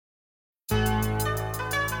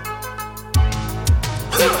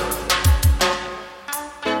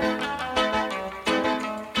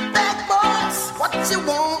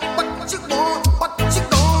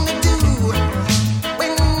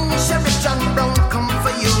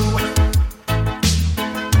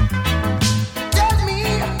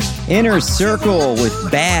Inner Circle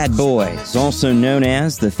with Bad Boys, also known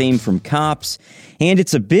as the theme from Cops, and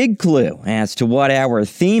it's a big clue as to what our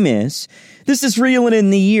theme is. This is Reelin'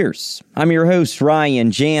 in the Years. I'm your host,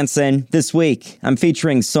 Ryan Jansen. This week, I'm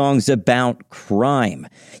featuring songs about crime.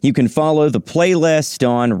 You can follow the playlist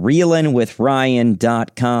on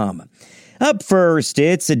reelinwithryan.com. Up first,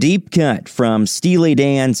 it's a deep cut from Steely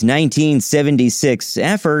Dan's 1976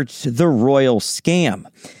 effort, The Royal Scam.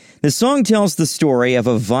 The song tells the story of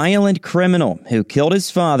a violent criminal who killed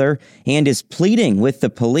his father and is pleading with the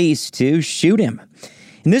police to shoot him.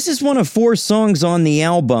 And this is one of 4 songs on the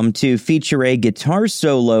album to feature a guitar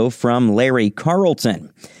solo from Larry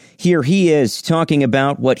Carlton. Here he is talking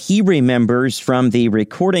about what he remembers from the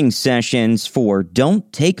recording sessions for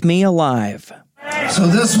Don't Take Me Alive. So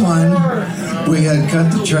this one, we had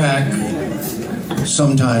cut the track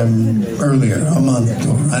sometime earlier, a month,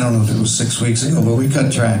 or I don't know if it was 6 weeks ago, but we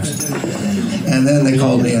cut tracks. And then they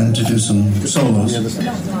called me in to do some solos.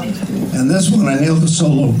 And this one, I nailed the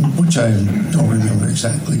solo, which I don't remember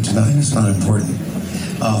exactly tonight. It's not important.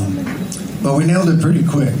 But we nailed it pretty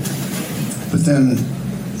quick. But then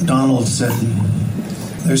Donald said,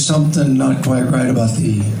 there's something not quite right about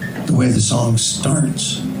the way the song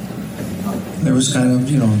starts. There was kind of,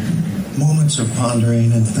 moments of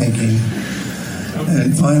pondering and thinking.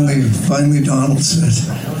 And finally Donald said,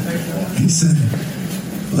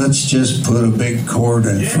 let's just put a big chord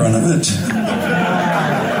in front of it.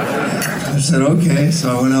 I said, okay.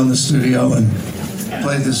 So I went out in the studio and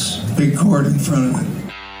played this big chord in front of it.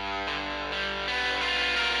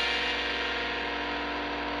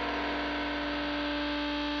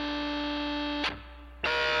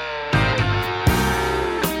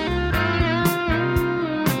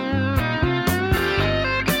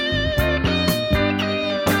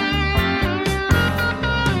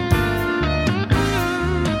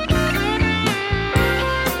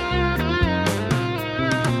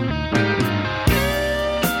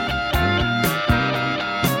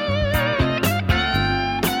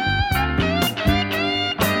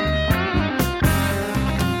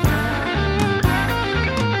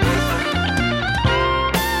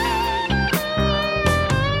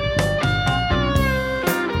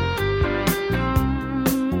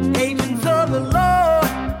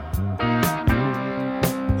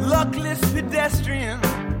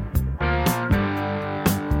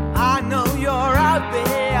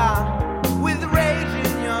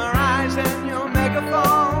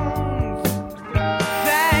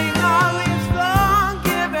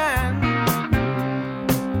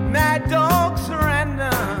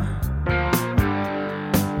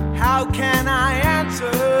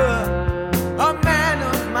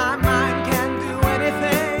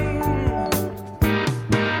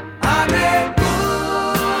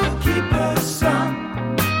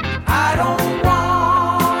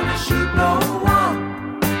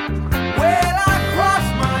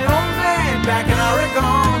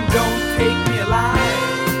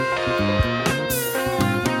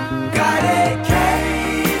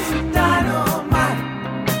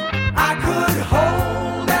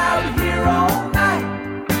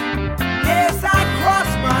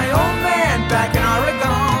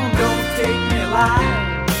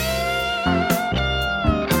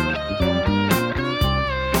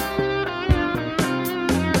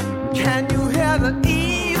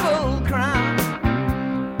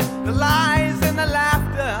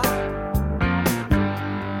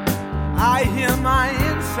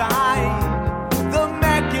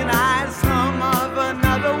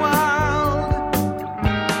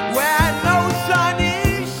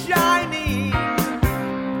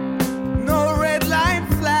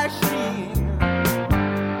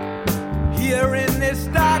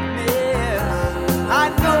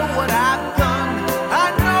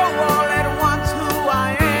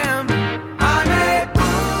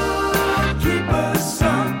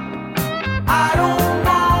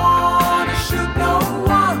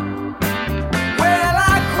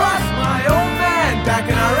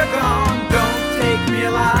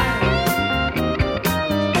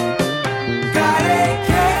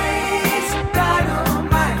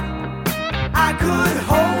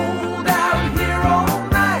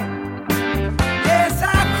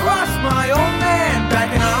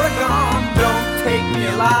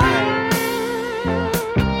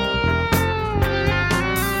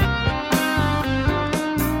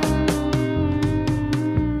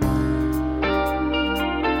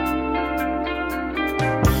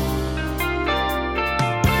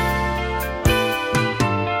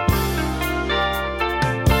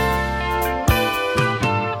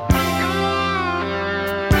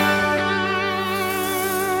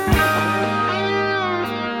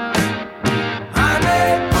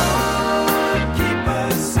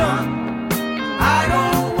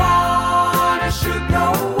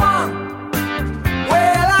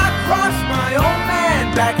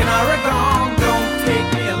 back in Oregon, don't take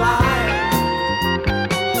me alive.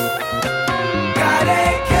 Got a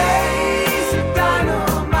case of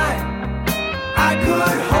dynamite, I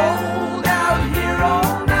could hold out here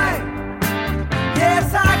all night.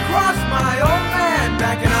 Yes, I crossed my old man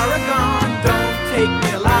back in Oregon, don't take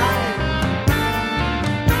me alive.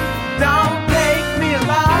 Don't take me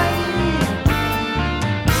alive.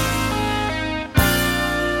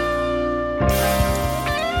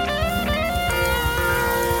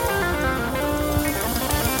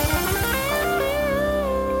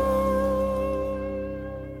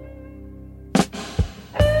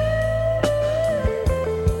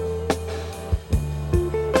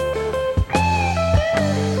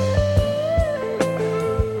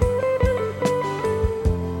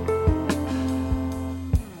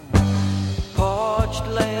 Parched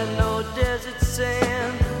land, no desert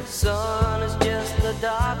sand. Sun is just the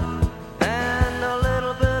dot, and a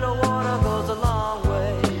little bit of water goes a long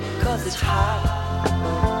way, 'cause it's hot.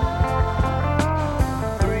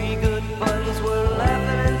 Three good buddies were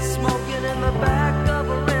laughing and smoking in the back of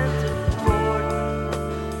a rented Ford.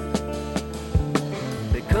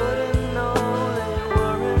 They couldn't know they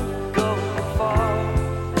weren't going far.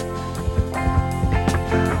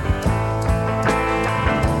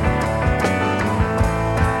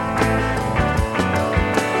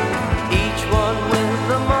 Each one with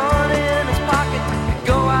the money in his pocket could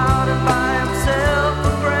go out and buy himself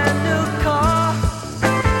a brand new car.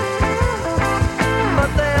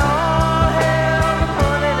 But they all held the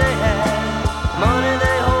money they had, money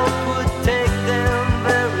they hoped would take them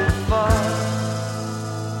very far.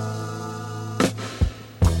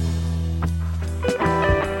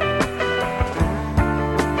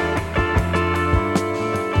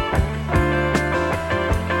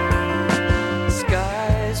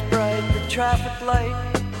 Sky's bright, the traffic light.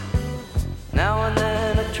 Now and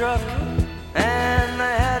then a truck, and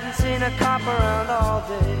they hadn't seen a cop around all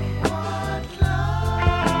day.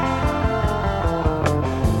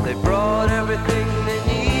 They brought everything they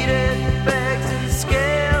needed, bags and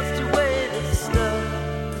scales to weigh the stuff.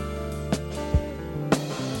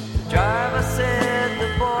 The driver said the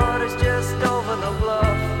border's just over the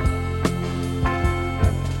bluff.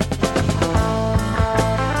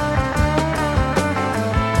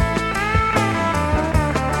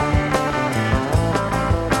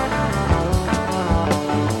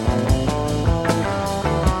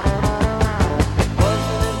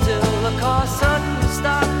 Wasn't until the car suddenly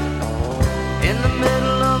stopped in the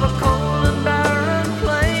middle of a cold and barren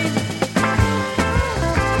plain,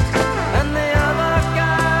 and the other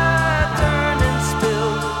guy turned and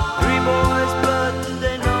spilled 3 boys' blood. Did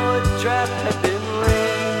they know a trap had been laid?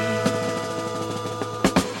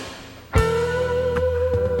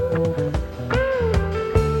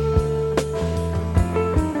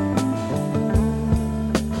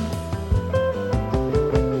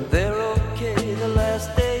 They're okay the last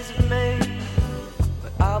days of May,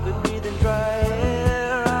 but I'll be breathing dry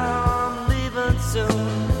air. I'm leaving soon,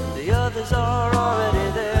 the others are already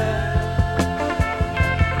there.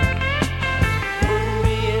 Wouldn't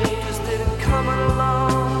be interested in coming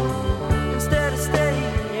along instead of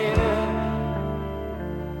staying here.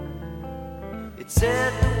 It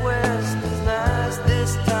said the West is nice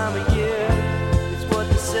this time of year, is what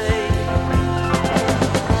they say.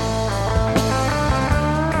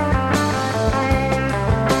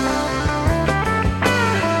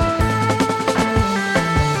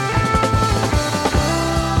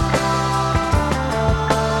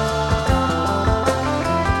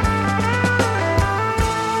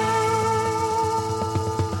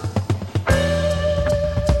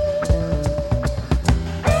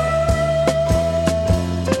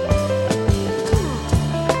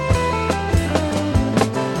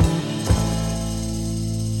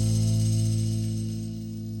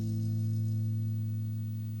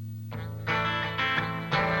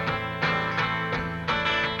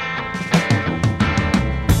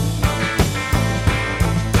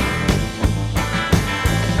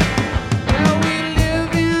 Well, we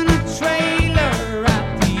live in a trailer at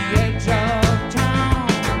the edge of town.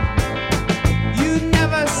 You'd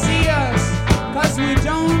never see us, 'cause we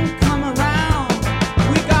don't come around.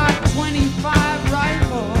 We got 25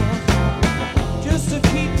 rifles just to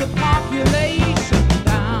keep the population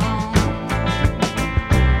down.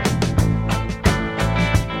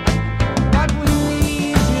 But we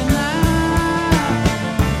need you now,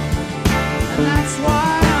 and that's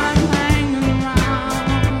why I'm hanging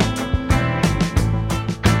around.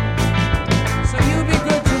 So you be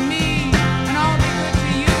good to me, and I'll be good to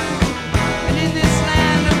you. And in this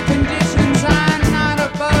land of conditions, I'm not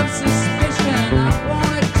above suspicion. I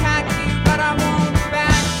won't attack you, but I won't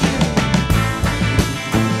back you.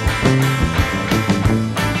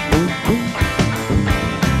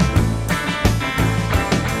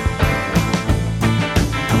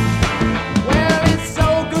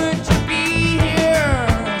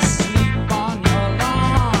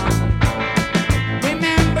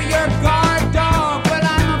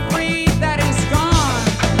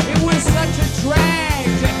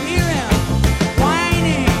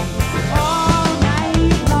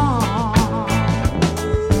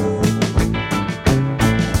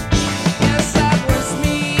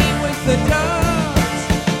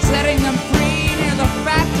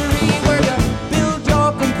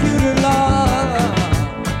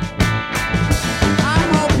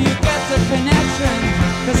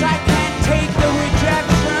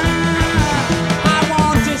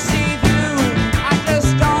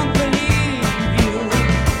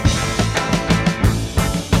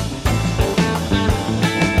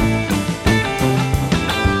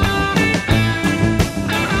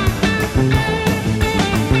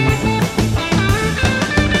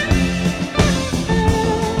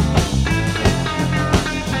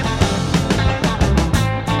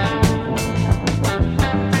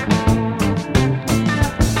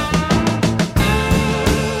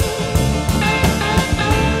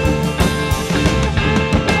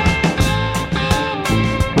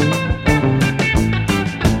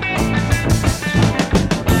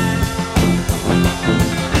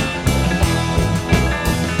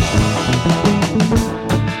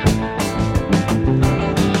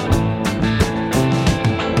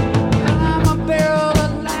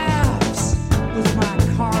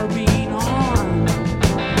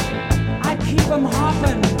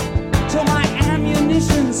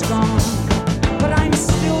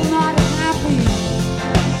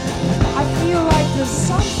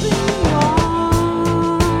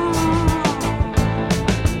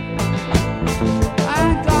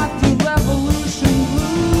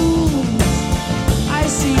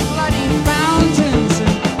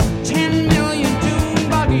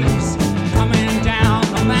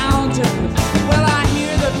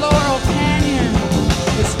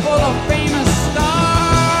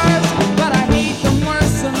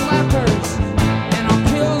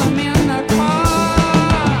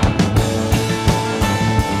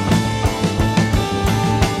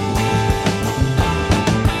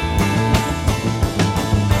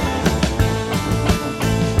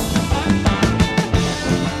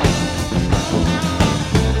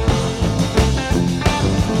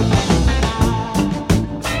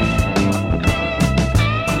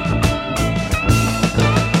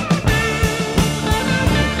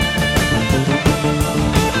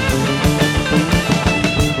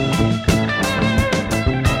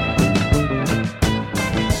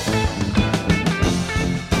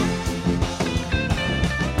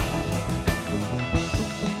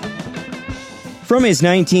 From his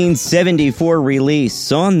 1974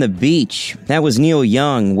 release, On the Beach, that was Neil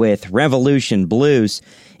Young with Revolution Blues,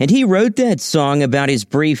 and he wrote that song about his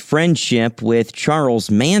brief friendship with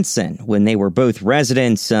Charles Manson when they were both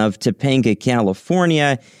residents of Topanga,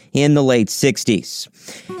 California in the late 60s.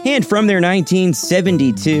 And from their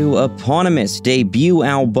 1972 eponymous debut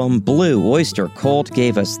album, Blue Oyster Cult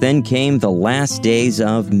gave us Then Came the Last Days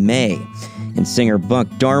of May. And singer Buck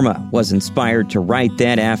Dharma was inspired to write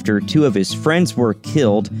that after two of his friends were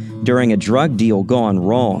killed during a drug deal gone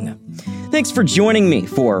wrong. Thanks for joining me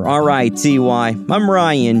for RITY. I'm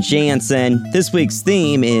Ryan Jansen. This week's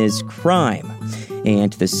theme is crime.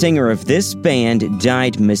 And the singer of this band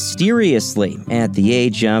died mysteriously at the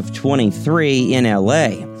age of 23 in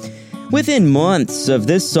LA. Within months of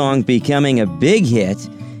this song becoming a big hit,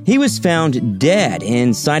 he was found dead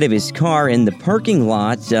inside of his car in the parking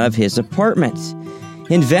lot of his apartment.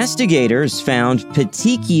 Investigators found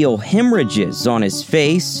petechial hemorrhages on his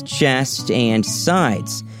face, chest, and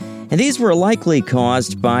sides, and these were likely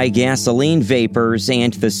caused by gasoline vapors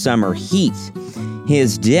and the summer heat.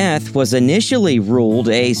 His death was initially ruled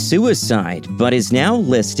a suicide, but is now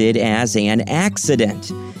listed as an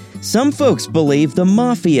accident. Some folks believe the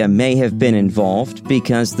mafia may have been involved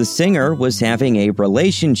because the singer was having a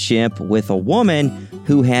relationship with a woman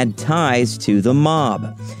who had ties to the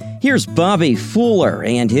mob. Here's Bobby Fuller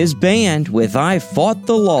and his band with I Fought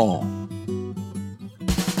the Law.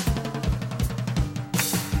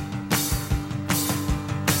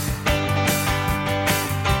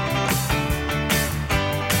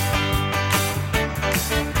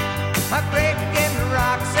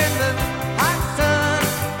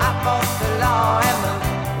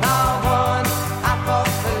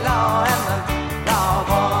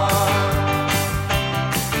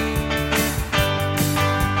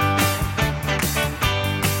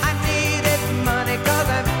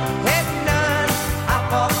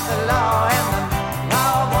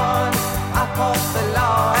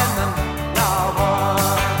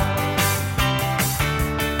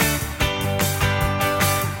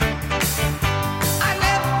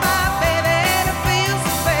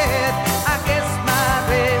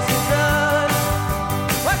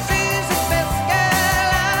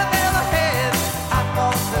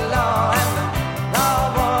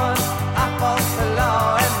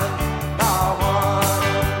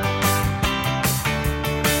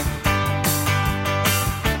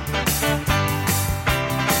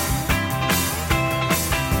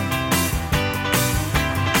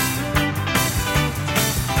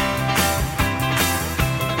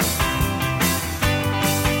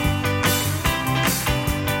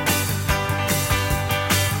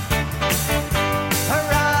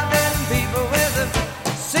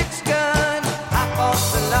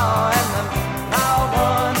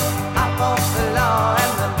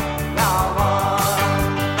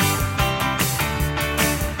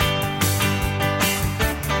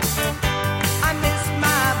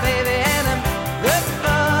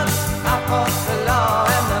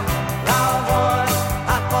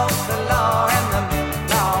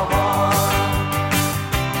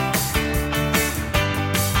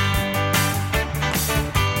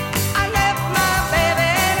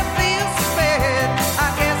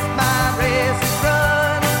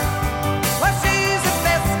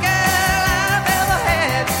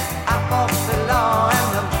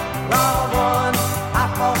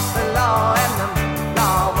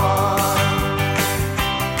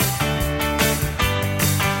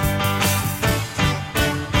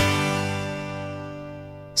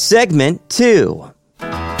 Segment 2.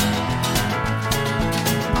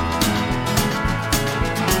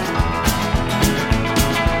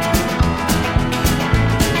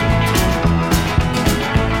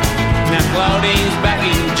 Claudine's back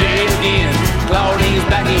in jail again. Claudine's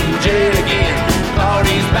back in jail again.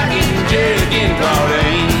 Claudine's back in jail again.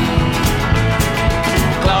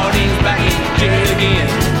 Claudine's back in jail again.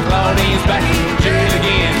 Claudine's back in jail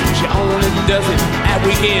again. She only does it at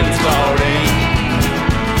weekends, Claudine.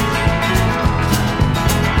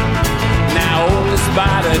 Now only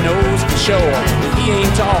Spider knows for sure that he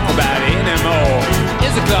ain't talking about it anymore.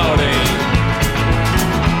 Is it Claudine?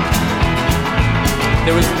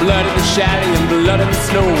 There was blood in the shady and blood in the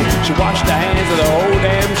snow. She washed her hands of the whole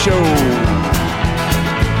damn show.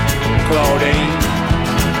 Claudine.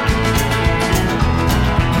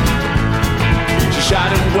 She shot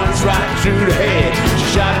him once right through the head. She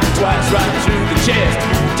shot him twice right through the chest.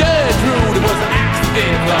 Judge ruled it was an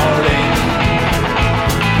accident, Claudine.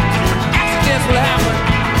 Accidents will happen.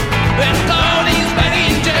 But Claudine's back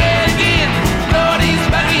in jail again. Claudine's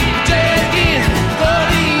back in jail again.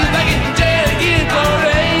 Claudine's back in jail again.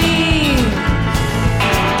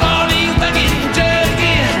 Claudine's back in jail.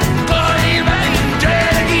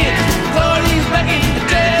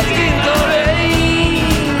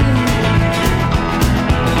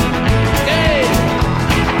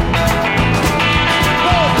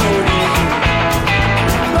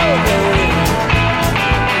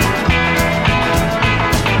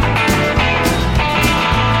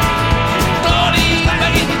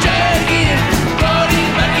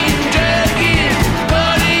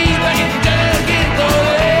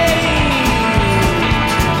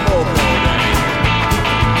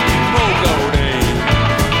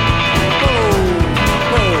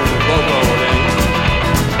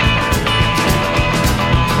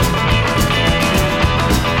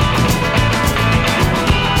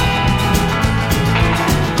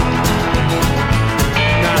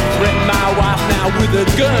 with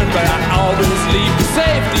a gun, but I always leave the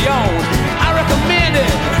safety on. I recommend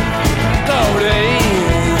it,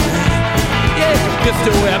 Codeine. Yeah, the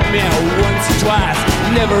pistol whipped me once or twice.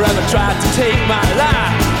 Never ever tried to take my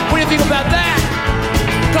life. What do you think about that?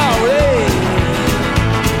 Codeine.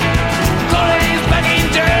 Codeine's fucking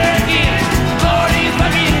jerking. Codeine's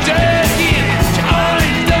fucking jerking. She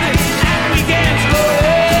only does it at weekends.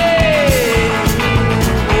 Codeine.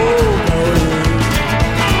 Oh, Codeine.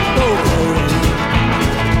 Oh, Codeine.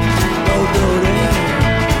 Oh, Codeine.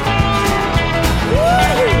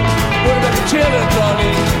 Woo! What about the children,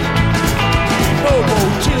 Codeine? Oh,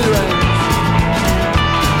 children.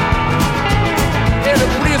 Every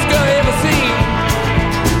prettiest girl I ever seen.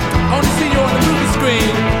 Only see you on the movie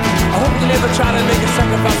screen. I hope you never try to make a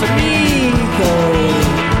sacrifice of me, though.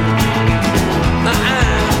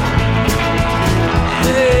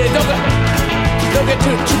 Hey, don't get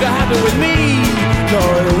too trigger happy with me,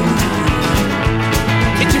 though.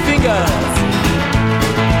 Hit your fingers.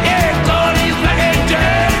 Yeah, Cody's fucking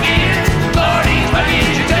jerking. Cody's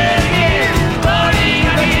fucking jerking. Cody's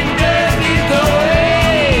fucking jerking, Cody.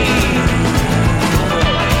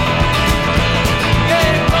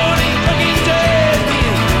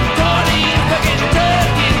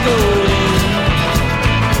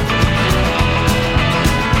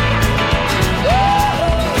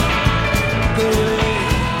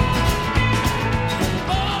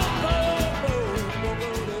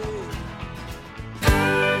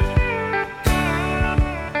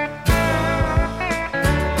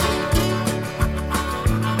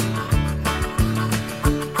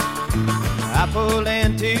 I pulled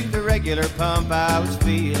into the regular pump, I was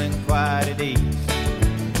feeling quite at ease.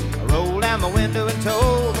 I rolled down my window and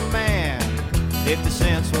told the man 50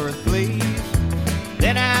 cents worth, please.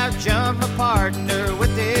 Then out jumped my partner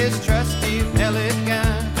with his trusty pellet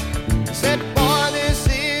gun. I said, boy, this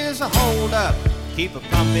is a hold-up. Keep it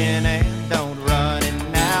pumping and don't run it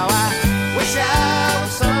now. I wish I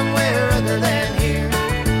was somewhere other than here.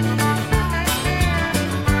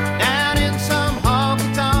 Down in some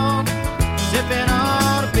honky-tonk, sipping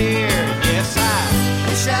on a beer. Yes, I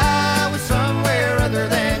wish I was somewhere other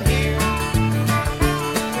than here.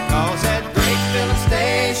 Because that great filling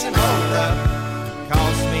station hold-up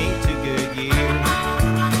cost me 2 good years.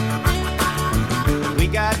 We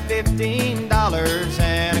got $15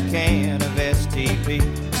 and a can of STP,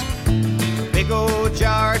 a big old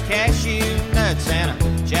jar of cashew nuts and a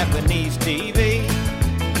Japanese TV.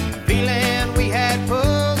 Feeling we had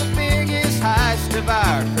pulled the biggest heist of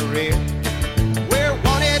our career. We're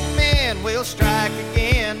wanted men, we'll strike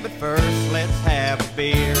again, but first let's have a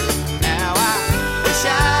beer. Now I wish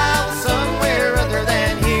I was somewhere other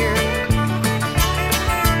than here.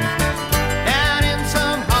 Down in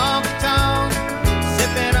some honky-tonk,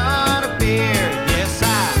 sipping on a beer. Yes, I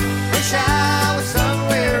wish I was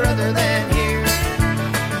somewhere other than here.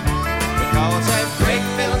 Because that great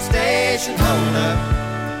filling station hold-up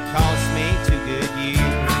cost me 2 good years.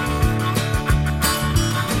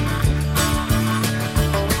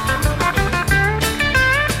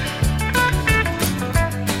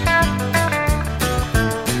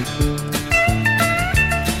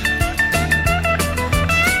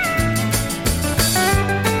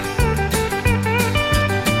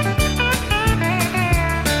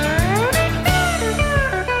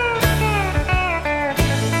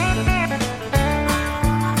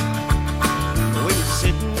 We were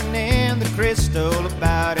sitting in the Crystal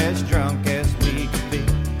about as drunk as we could be.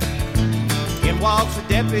 In walks the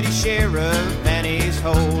deputy sheriff and he's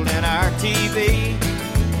holding our TV.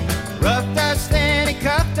 Roughed us, then he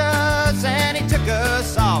cuffed us and he took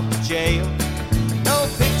us off to jail. No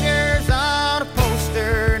pictures on a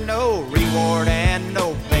poster, no reward and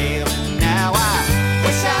no bail. Now I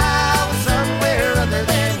wish I was somewhere other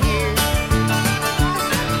than here.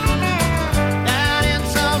 Down in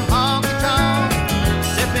some honky-tonk,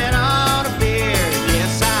 sipping on a beer.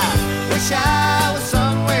 Yes, I wish I was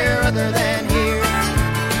somewhere other than here.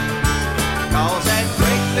 Cause that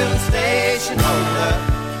great filling station hold-up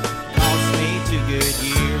cost me 2 good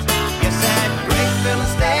years. Yes, that great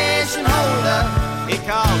filling station hold-up, it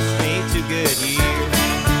cost me 2 good years.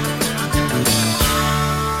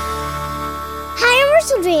 Hi, I'm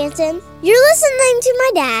Russell Jansen. You're listening to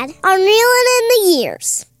my dad on Reelin' in the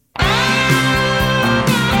Years.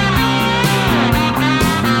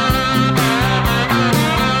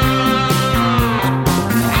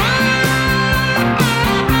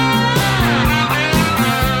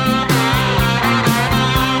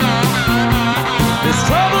 There's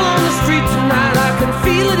trouble on the street tonight, I can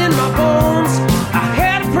feel it in my bones. I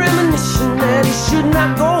had a premonition that he should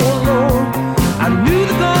not go alone. I knew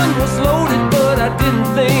the gun was loaded, but I didn't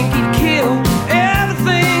think he'd kill everyone.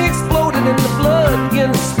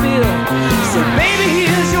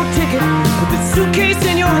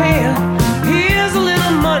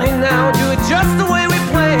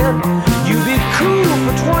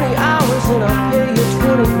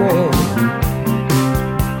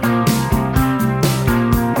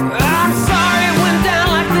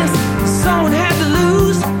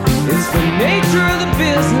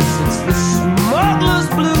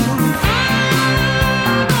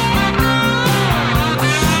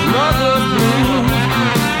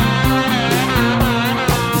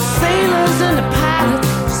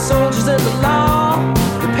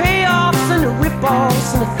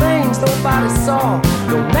 nobody saw.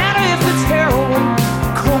 No matter if it's heroin,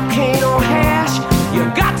 cocaine or hash, you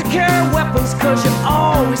got to carry weapons cause you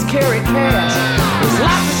always carry cash. There's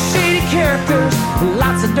lots of shady characters,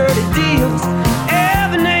 lots of dirty deals.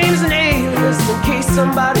 Every name's an alias in case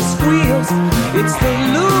somebody squeals. It's the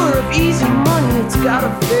lure of easy money, it's got a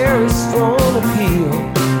very strong appeal.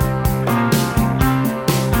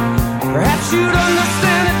 Perhaps you'd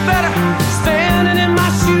understand it better standing in my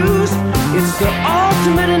shoes. It's the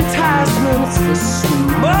ultimate enticement, it's the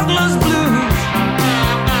smuggler's blues.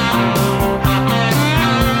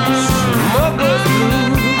 Smuggler's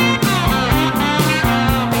blues.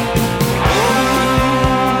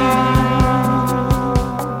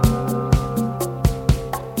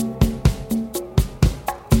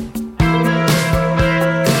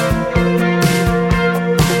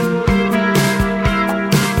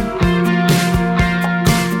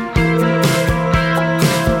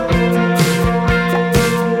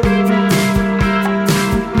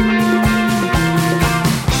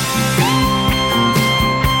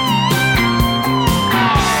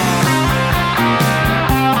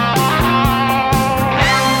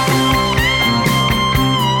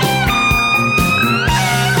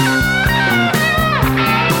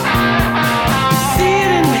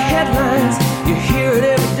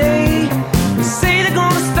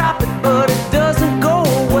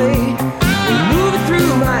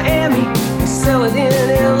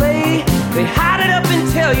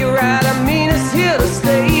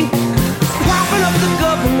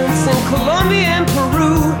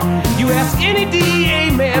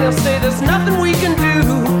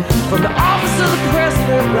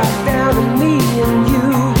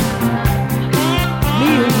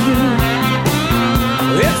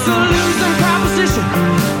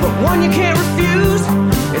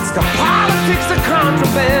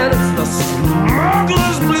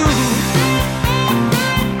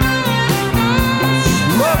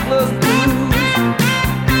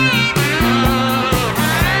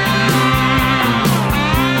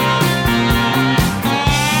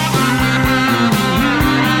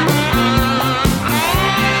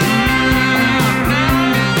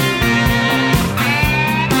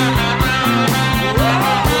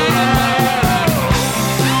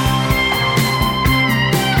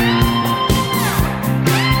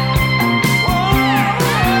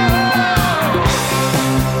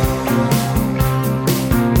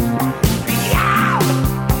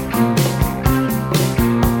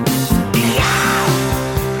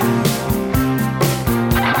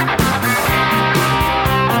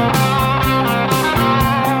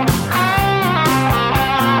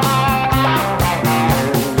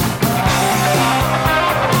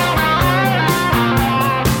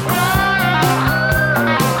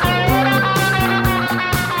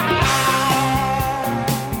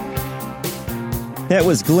 That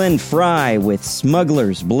was Glenn Frey with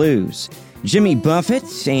Smuggler's Blues. Jimmy Buffett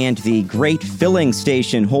and the Great Filling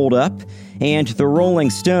Station Hold Up and the Rolling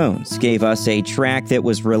Stones gave us a track that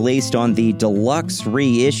was released on the deluxe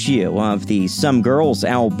reissue of the Some Girls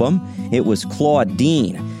album. It was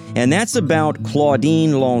Claudine. And that's about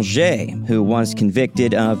Claudine Longet, who was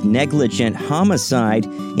convicted of negligent homicide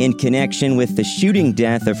in connection with the shooting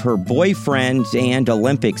death of her boyfriend and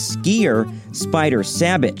Olympic skier, Spider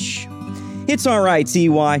Sabich. It's all right,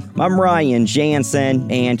 CY. I'm Ryan Jansen,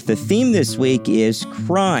 and the theme this week is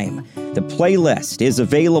crime. The playlist is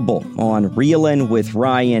available on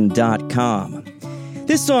reelinwithryan.com.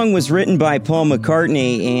 This song was written by Paul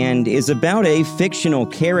McCartney and is about a fictional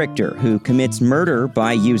character who commits murder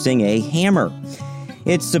by using a hammer.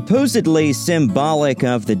 It's supposedly symbolic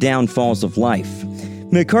of the downfalls of life.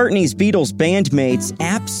 McCartney's Beatles bandmates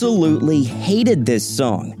absolutely hated this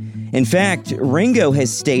song. In fact, Ringo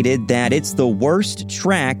has stated that it's the worst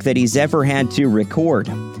track that he's ever had to record.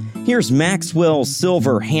 Here's Maxwell's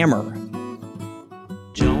Silver Hammer.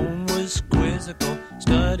 Joan was quizzical,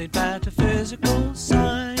 studied pataphysical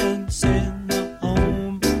science in the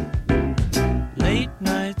home. Late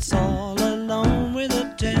nights all alone with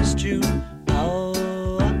a test tube.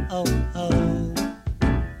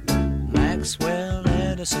 Maxwell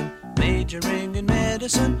Edison, majoring in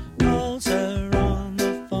medicine, calls her on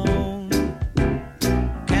the phone.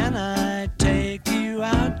 Can I take you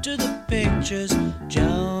out to the pictures,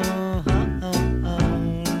 Joan?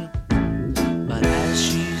 But as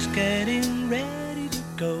she's getting ready to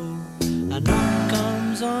go, a knock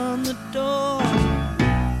comes on the door.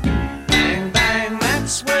 Bang, bang,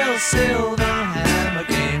 Maxwell's silver hammer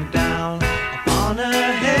came down upon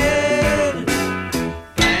her head.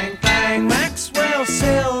 Bang, bang, Maxwell's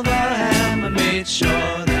silver hammer made sure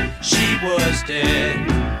that she was dead.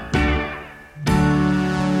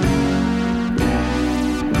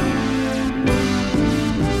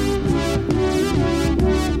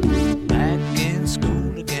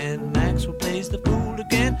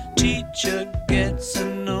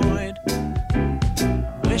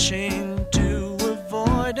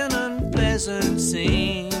 pleasant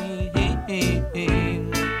scene.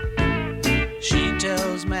 She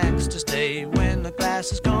tells Max to stay when the glass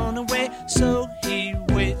has gone away, so he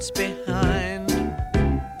waits behind,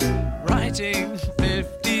 writing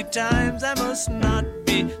 50 times, I must not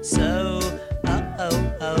be so.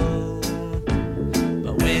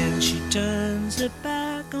 But when she turns her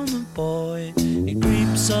back on the boy, he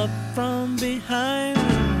creeps up from behind.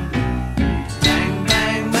 Bang,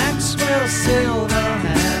 bang, Maxwell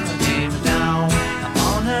Silverhammer came down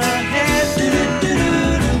on her head.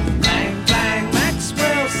 Do-do-do-do-do. Bang, bang,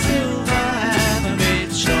 Maxwell Silverhammer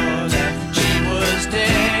made sure that she was dead.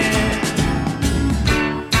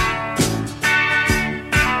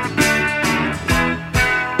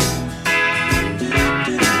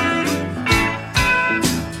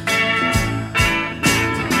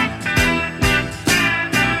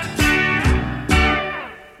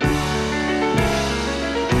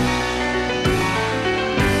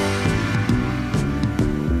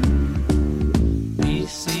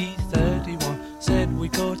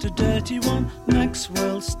 A dirty one,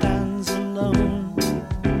 Maxwell stands alone,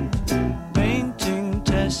 painting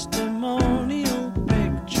testimonial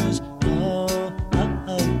pictures. Oh, oh,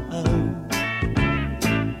 oh, oh.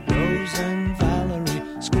 Rose and Valerie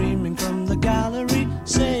screaming from the gallery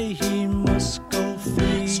say he must go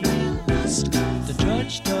free. The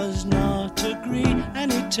judge does not agree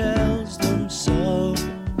and he tells them so.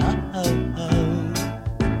 Oh, oh, oh.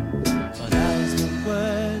 But as the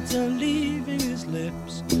words are leaving his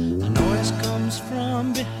lips, a noise comes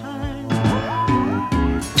from behind.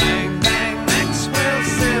 Bang, bang, Maxwell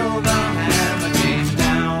Silverhammer came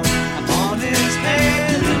down upon his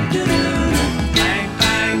head. Bang,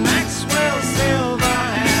 bang, Maxwell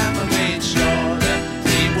Silverhammer made sure that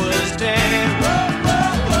he was dead. Whoa, whoa,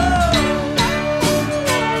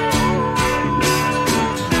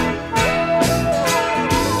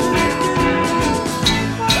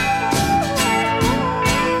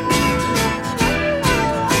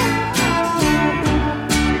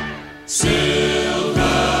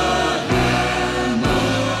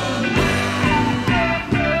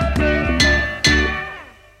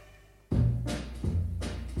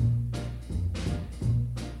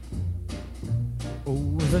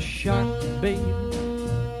 Oh, the shark, babe,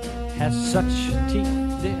 has such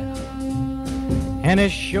teeth, dear, and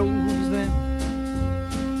it shows them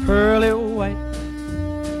pearly white.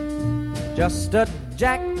 Just a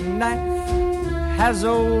jackknife has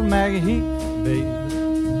old Maggie Heath, babe,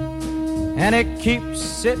 and it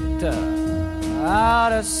keeps it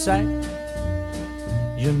out of sight.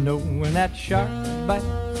 You know when that shark bites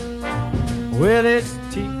with its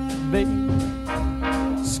teeth, babe,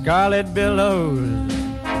 scarlet billows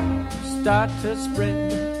start to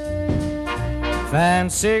spread.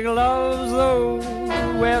 Fancy gloves, though,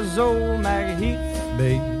 wears old Maggie Heath,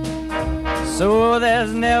 babe, so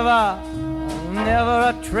there's never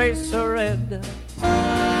a trace of red.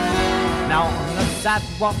 Now on the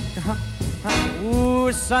sidewalk,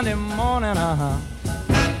 ooh, Sunday morning,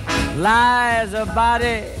 lies a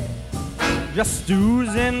body just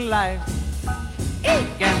oozing life.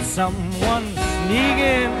 And someone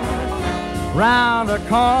sneaking round the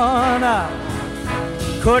corner.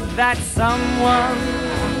 Could that someone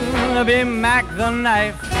be Mac the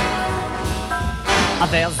Knife?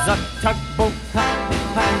 There's a tugboat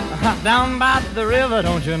down by the river,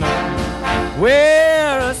 don't you know,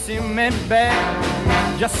 where a cement bag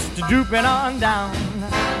just drooping on down.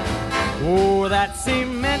 Oh, that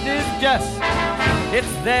cement is just,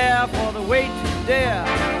 it's there for the weight to dare.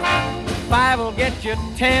 5 will get you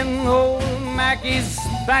 10, old Mackie's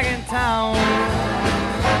back in town.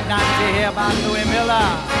 Not to hear about Louis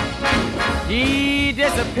Miller, he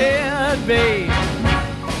disappeared, babe,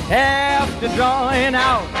 after drawing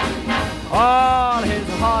out all his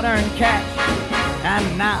hard-earned cash.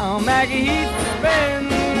 And now Maggie Heath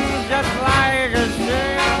spins just like a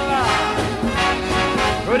sailor.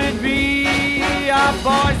 Could it be our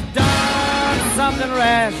boy's done something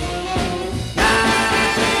rash?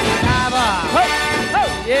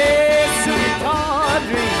 Yes, sweet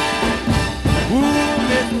Tawdry, ooh,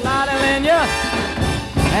 Miss Lottie Lenya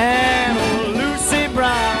and old Lucy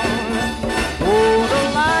Brown. Oh, the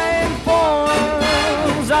line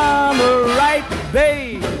forms on the right,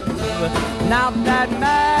 babe. Now that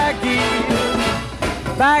Maggie's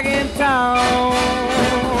back in town,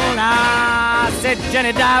 I said,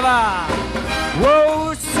 Jenny Diver,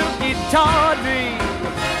 whoa, Suki Tawdry,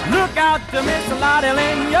 look out to Miss Lottie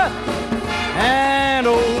Lenya and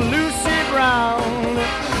old Lucy Brown.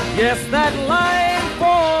 Yes, that line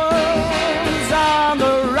forms on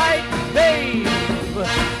the right, babe.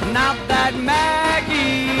 Not that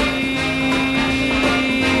Maggie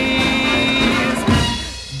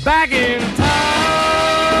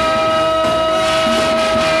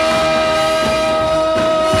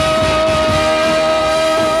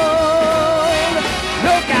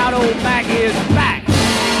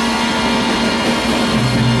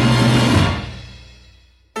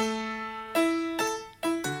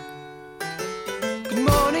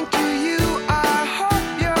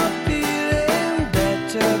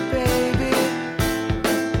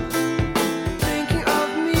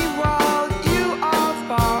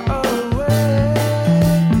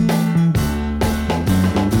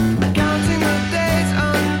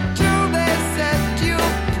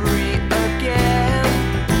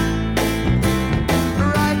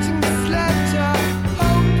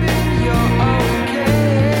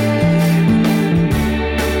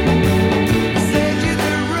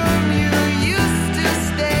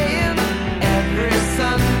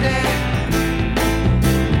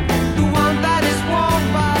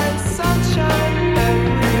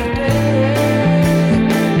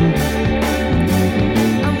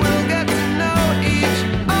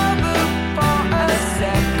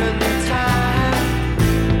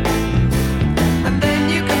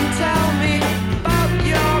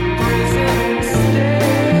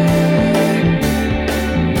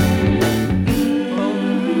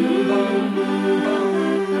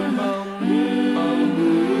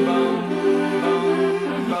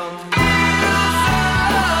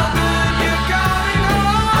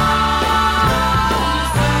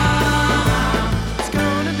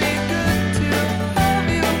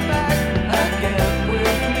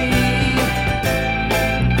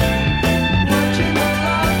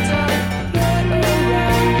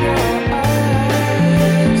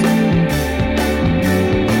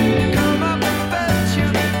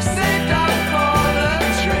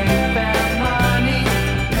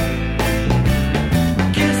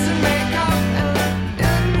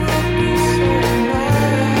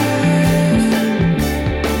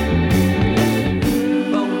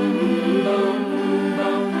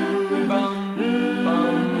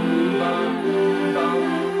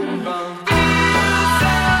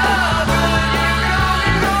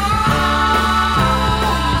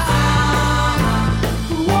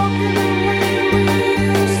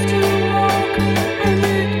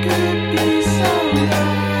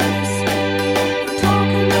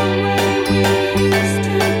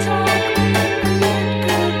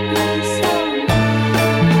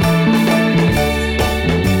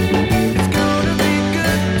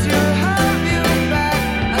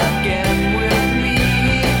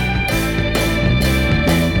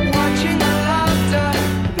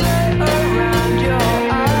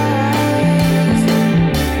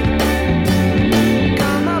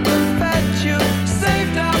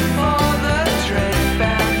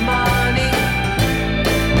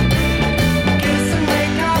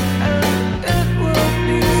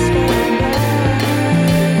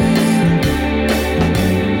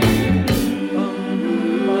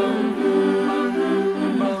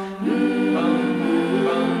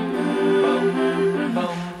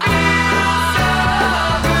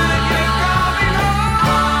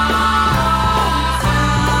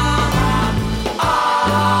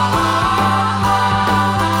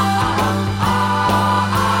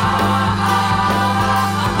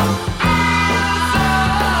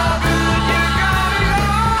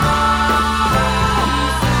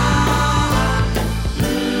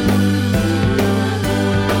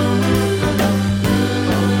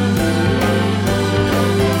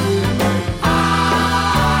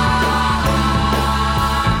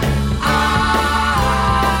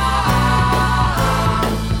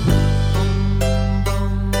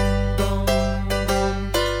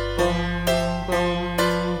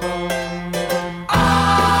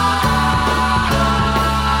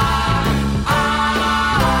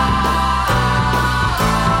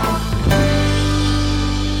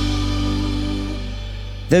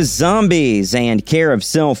The Zombies and Care of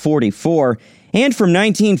Cell 44, and from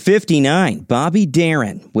 1959, Bobby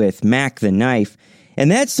Darin with Mac the Knife. And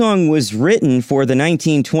that song was written for the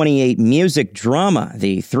 1928 music drama,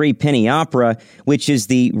 The Threepenny Opera, which is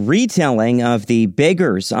the retelling of the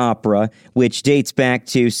Beggar's Opera, which dates back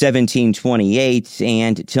to 1728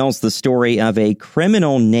 and tells the story of a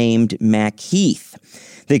criminal named Macheath.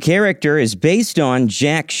 The character is based on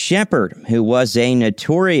Jack Sheppard, who was a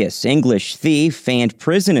notorious English thief and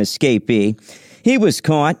prison escapee. He was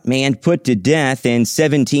caught and put to death in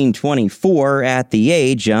 1724 at the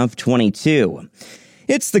age of 22.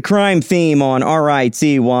 It's the crime theme on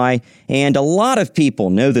RITY, and a lot of people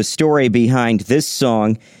know the story behind this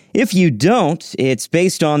song. If you don't, it's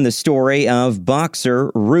based on the story of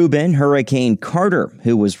boxer Reuben Hurricane Carter,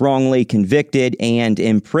 who was wrongly convicted and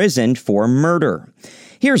imprisoned for murder.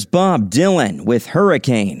 Here's Bob Dylan with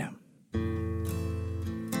Hurricane.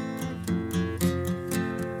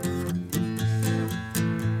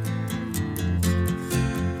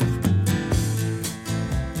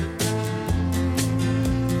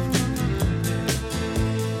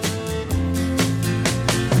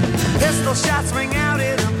 Pistol shots ring out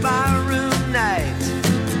in a barroom night.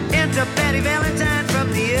 Enter Betty Valentine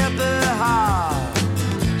from the upper hall.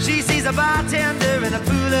 She sees a bartender in a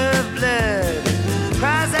pool of blood.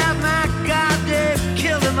 Cries out, my God, they've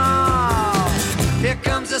killed them all. Here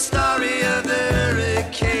comes the story of the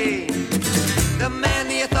hurricane. The man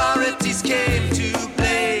the authorities came to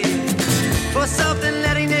blame for something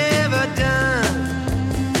that he never done.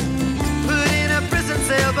 Put in a prison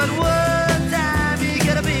cell, but one time he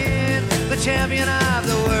could have been the champion of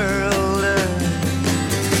the world.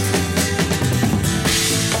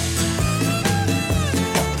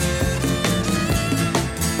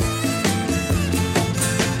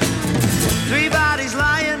 Three bodies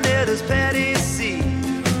lying dead as Patty C.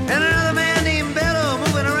 And another man named Bello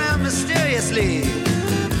moving around mysteriously.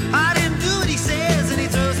 I didn't do what he says, and he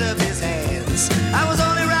throws up his hands. I was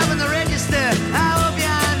only robbing the register, I hope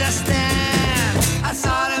you understand. I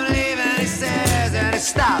saw him leave and he says, and he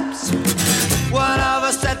stops. One of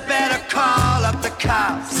us had better call up the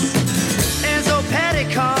cops. And so Patty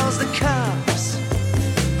calls the cops.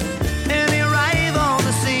 And they arrive on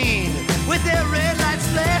the scene with their red lights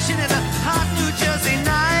flashing in a hot New Jersey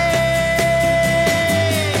night.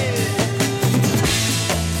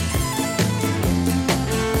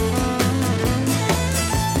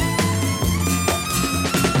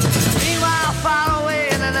 Meanwhile, far away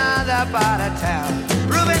in another part of town,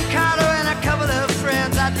 Reuben Carter and a couple of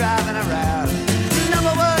friends are driving around.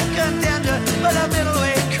 Number one contender for the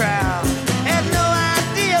middleweight crown. Had no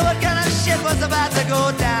idea what kind of shit was about to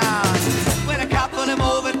go down when a cop pulled him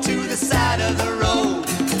over to the side of the road.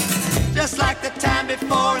 Just like the time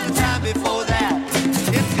before and the time before that.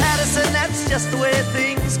 In Patterson, that's just the way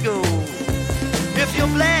things go. If you're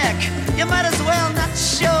black, you might as well not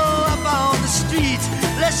show up on the street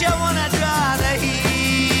unless you wanna draw the heat.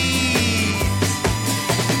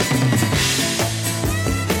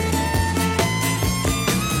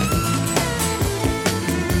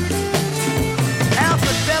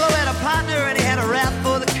 Alfred Bello had a partner and he had a rap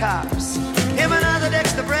for the cops. Him and other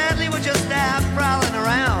Dexter Bradley were just out prowling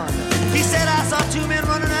around. He said, I saw two men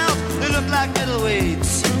running out, they looked like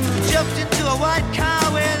middleweights. Jumped into a white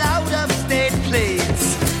car without upstate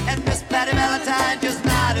plates. And Miss Patty Valentine just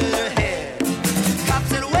nodded her head. Cop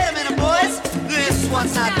said, wait a minute, boys, this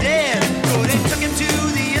one's not dead. So they took him to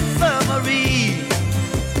the infirmary.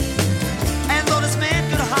 And though this man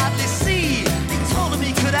could hardly see, he told him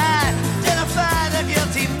he could identify the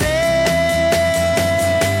guilty man.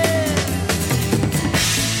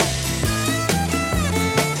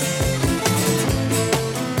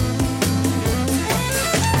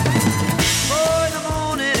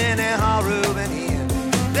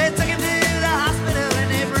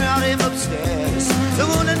 Upstairs. The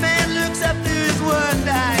wounded man looks up through his one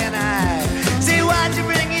dying eye. See, why'd you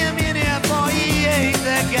bring him in here, boy? He ain't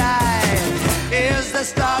the guy. Here's the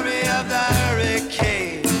story of the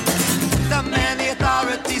hurricane. The man the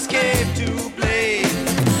authorities came to blame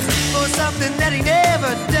for something that he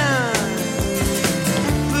never done.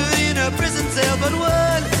 Put in a prison cell, but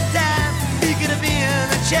one time he could have been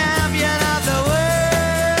the champion of the world.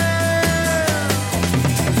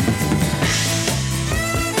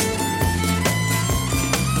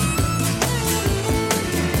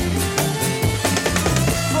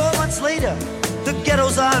 Later, the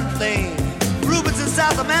ghettos are inflamed. Reuben's in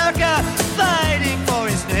South America, fighting for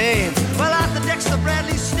his name. While Arthur Dexter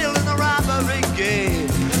Bradley's still in the robbery game.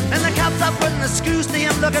 And the cops are putting the screws to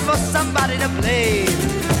him, looking for somebody to blame.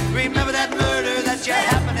 Remember that murder that you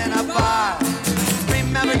happened in a bar.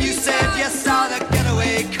 Remember you said you saw the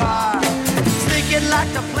getaway car. Thinking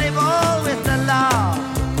like to play ball with the law.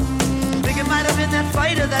 Think it might have been that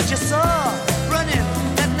fighter that you saw running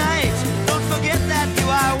that night. Don't forget that you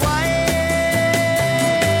are white.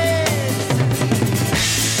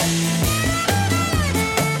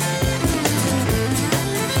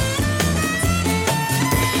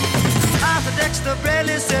 Arthur Dexter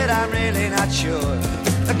Bradley said, I'm really not sure.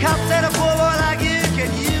 The cop said a poor boy like you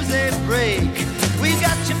can use a break. We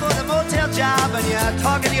got you for the motel job and you're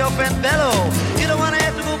talking to your friend Bello. You don't want to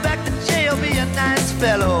have to go back to jail, be a nice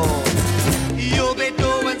fellow. You'll be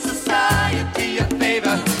doing society a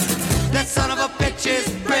favor. That son of a bitch is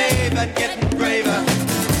brave and getting braver.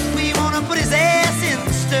 We want to put his ass in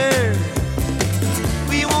the stir.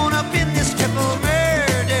 We want to pin this triple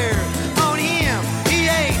murder on him. He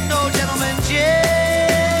ain't no gentleman jail.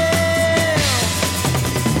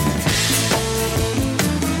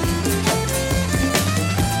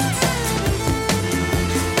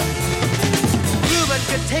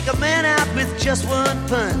 Take a man out with just one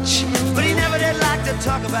punch, but he never did like to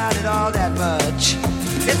talk about it all that much.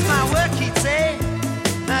 It's my work, he'd say,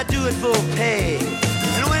 I do it for pay.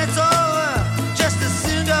 And when it's over, just as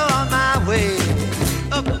soon go on my way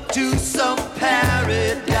up to some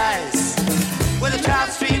paradise where the trout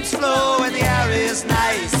streams flow and the air is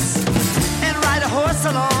nice, and ride a horse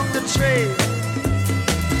along the trail.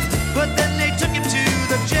 But then they took him to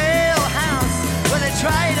the jailhouse where they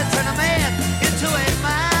tried to turn a man into a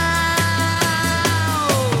mouse.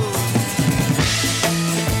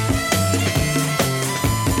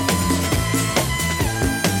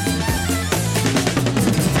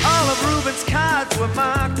 All of Reuben's cards were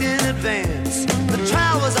marked in advance. The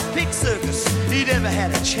trial was a pig circus, he never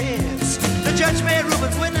had a chance. The judge made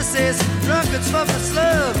Reuben's witnesses drunkards from the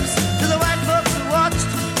slums. To the white folks who watched,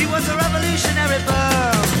 he was a revolutionary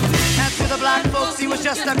bum. And to the black folks, he was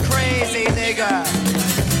just a crazy nigger.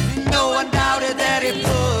 No one doubted that he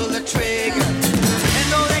pulled the trigger. And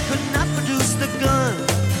though they could not produce the gun,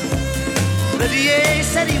 the DA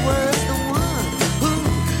said he was the one who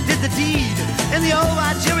did the deed, and the old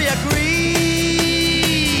white jury agreed.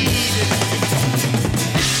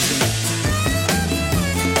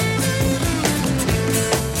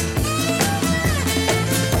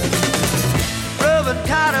 Reuben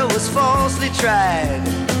Carter was falsely tried.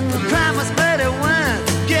 The crime was murder one.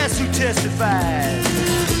 Guess who testified?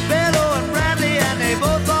 Bello and Bradley, and they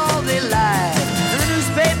both all they lied. And the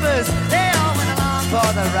newspapers, they all went along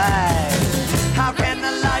for the ride. How can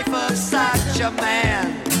the life of such a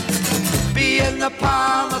man be in the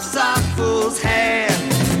palm of some fool's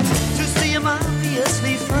hand? To see him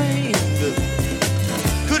obviously framed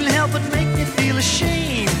couldn't help but make me feel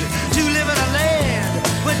ashamed to live in a land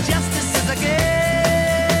where justice is a game.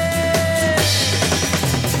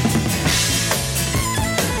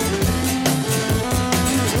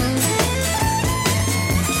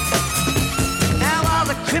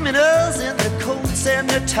 Criminals in their coats and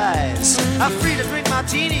their ties are free to drink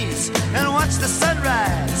martinis and watch the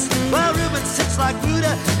sunrise, while Reuben sits like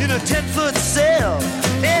Buddha in a 10-foot cell,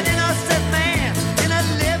 an innocent man in a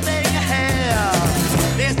living hell.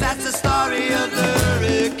 Yes, that's the story of the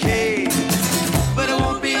hurricane, but it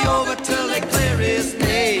won't be over till they clear his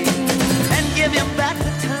name and give him back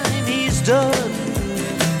the time he's done.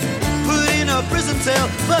 Put in a prison cell,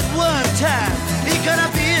 but one time he could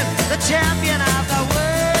have been the champion of the world.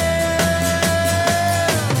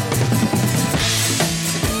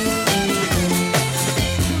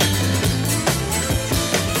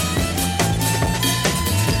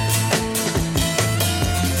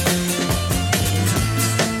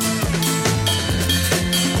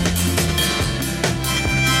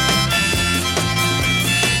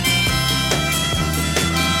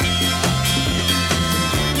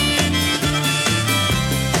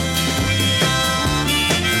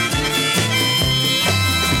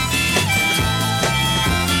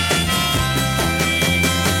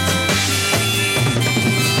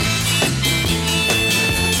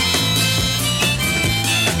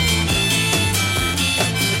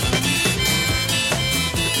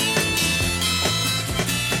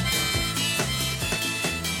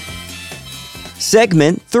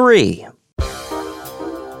 Segment 3.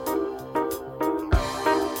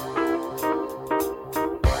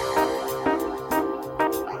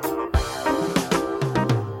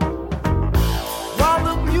 While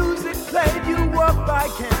the music played, you walked by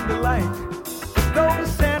candlelight.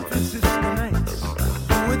 Those San Francisco nights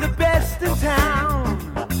were the best in town.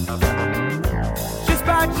 Just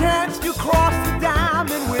by chance, you crossed the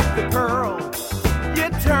diamond with the pearl. You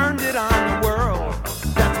turned it on the world.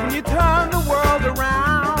 That's when you turn the world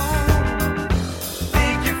around.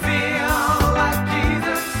 Think you feel like Jesus?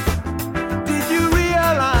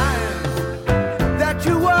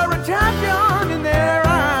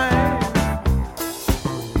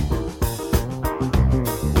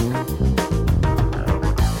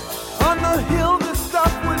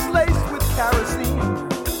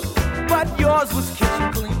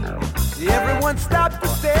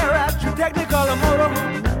 Technicolor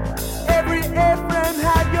motorhome. Every A-frame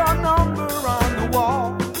had your number on the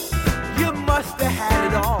wall. You must have had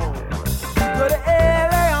it all. You go to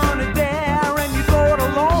LA on a dare and you go it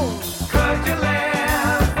alone. Could you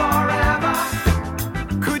live forever?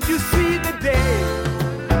 Could you see the day?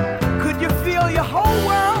 Could you feel your whole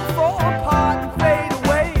world fall apart and fade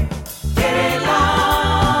away? Get it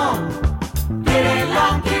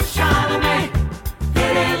long, Kid Charlemagne.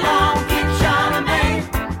 Get it long, Kid Charlemagne.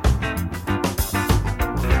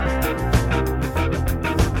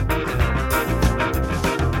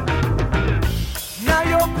 Now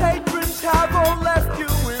your patrons have all left you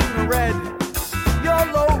in the red. Your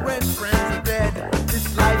low-rent friends are dead.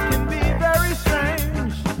 This life can be very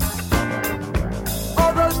strange.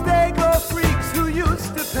 All those Dago freaks who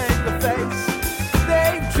used to paint the face,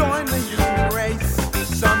 they've joined the human race.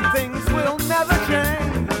 Some things will never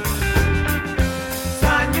change.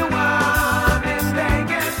 Son, you are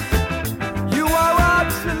mistaken. You are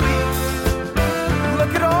obsolete.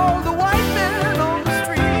 Look at all the white men on the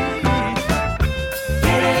street.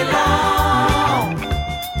 Get it long,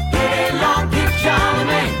 Kid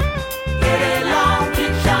Charlemagne. Get it long,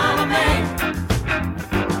 Kid Charlemagne.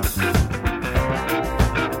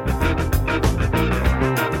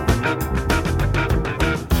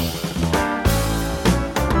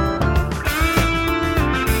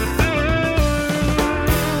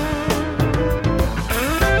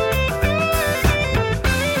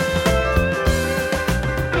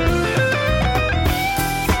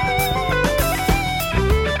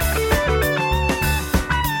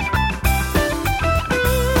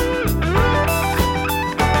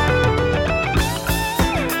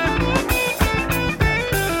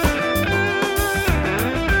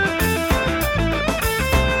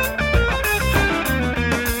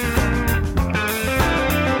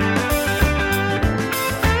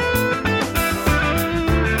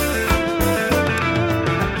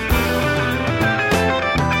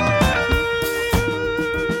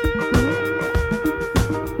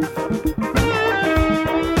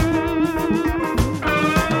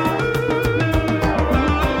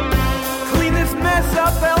 Clean this mess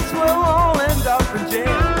up, else we'll all end up in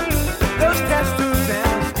jail. Those test tubes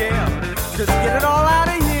and the scale, just get it all out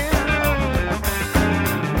of here.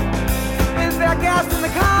 Is there gas in the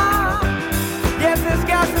car? Yes, there's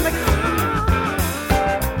gas in the car.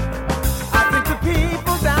 I think the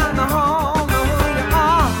people down the hall know who you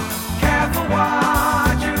are. Careful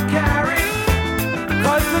what you carry,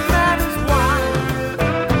 'cause the man is wise.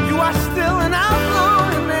 You are still an outlaw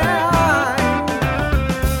in their eyes.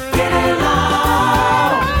 Get it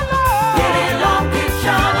long, Kid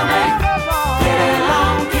Charlemagne. Get it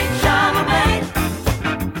long, Kid Charlemagne.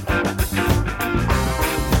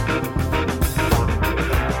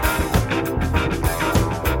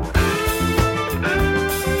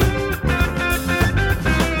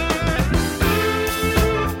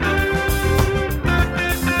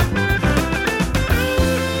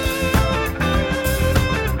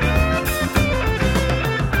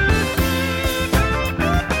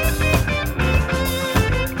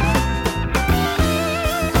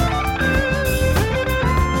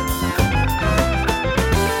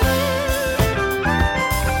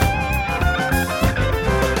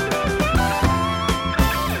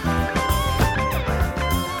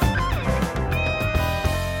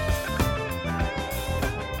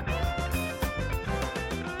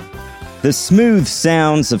 The smooth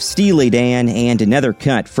sounds of Steely Dan and another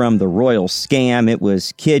cut from the Royal Scam. It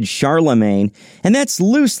was Kid Charlemagne, and that's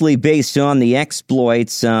loosely based on the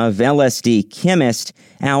exploits of LSD chemist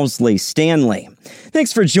Owsley Stanley.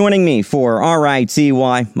 Thanks for joining me for RITY.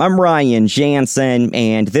 I'm Ryan Jansen,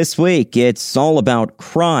 and this week it's all about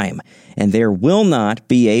crime, and there will not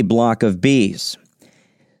be a block of bees.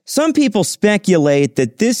 Some people speculate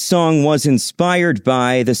that this song was inspired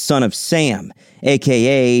by the Son of Sam,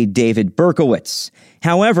 aka David Berkowitz.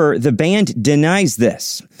 However, the band denies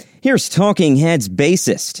this. Here's Talking Heads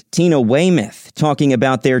bassist Tina Weymouth talking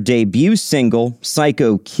about their debut single,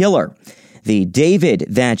 Psycho Killer. The David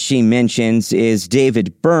that she mentions is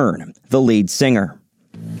David Byrne, the lead singer.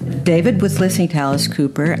 David was listening to Alice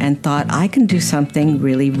Cooper and thought, I can do something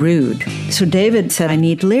really rude. So David said, I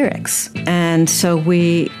need lyrics. And so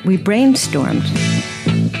we brainstormed.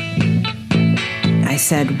 I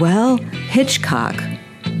said, well, Hitchcock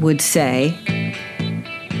would say,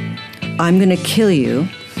 I'm going to kill you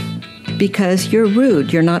because you're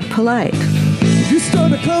rude, you're not polite. You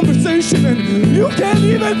start a conversation and you can't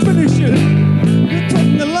even finish it. You're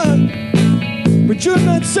talking a lot, but you're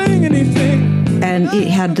not saying anything. And he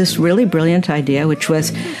had this really brilliant idea, which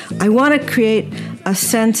was, I want to create a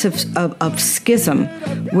sense of schism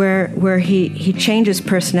where he changes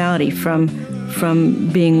personality from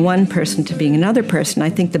being one person to being another person. I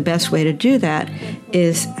think the best way to do that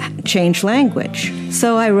is change language.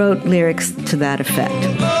 So I wrote lyrics to that effect.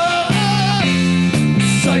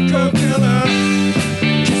 Psycho killer,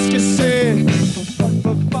 qu'est-ce que c'est?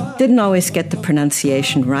 Didn't always get the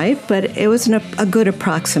pronunciation right, but it was a good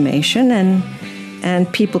approximation,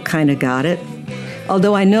 and people kind of got it.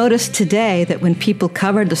 Although I noticed today that when people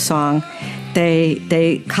covered the song,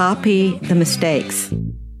 they copy the mistakes.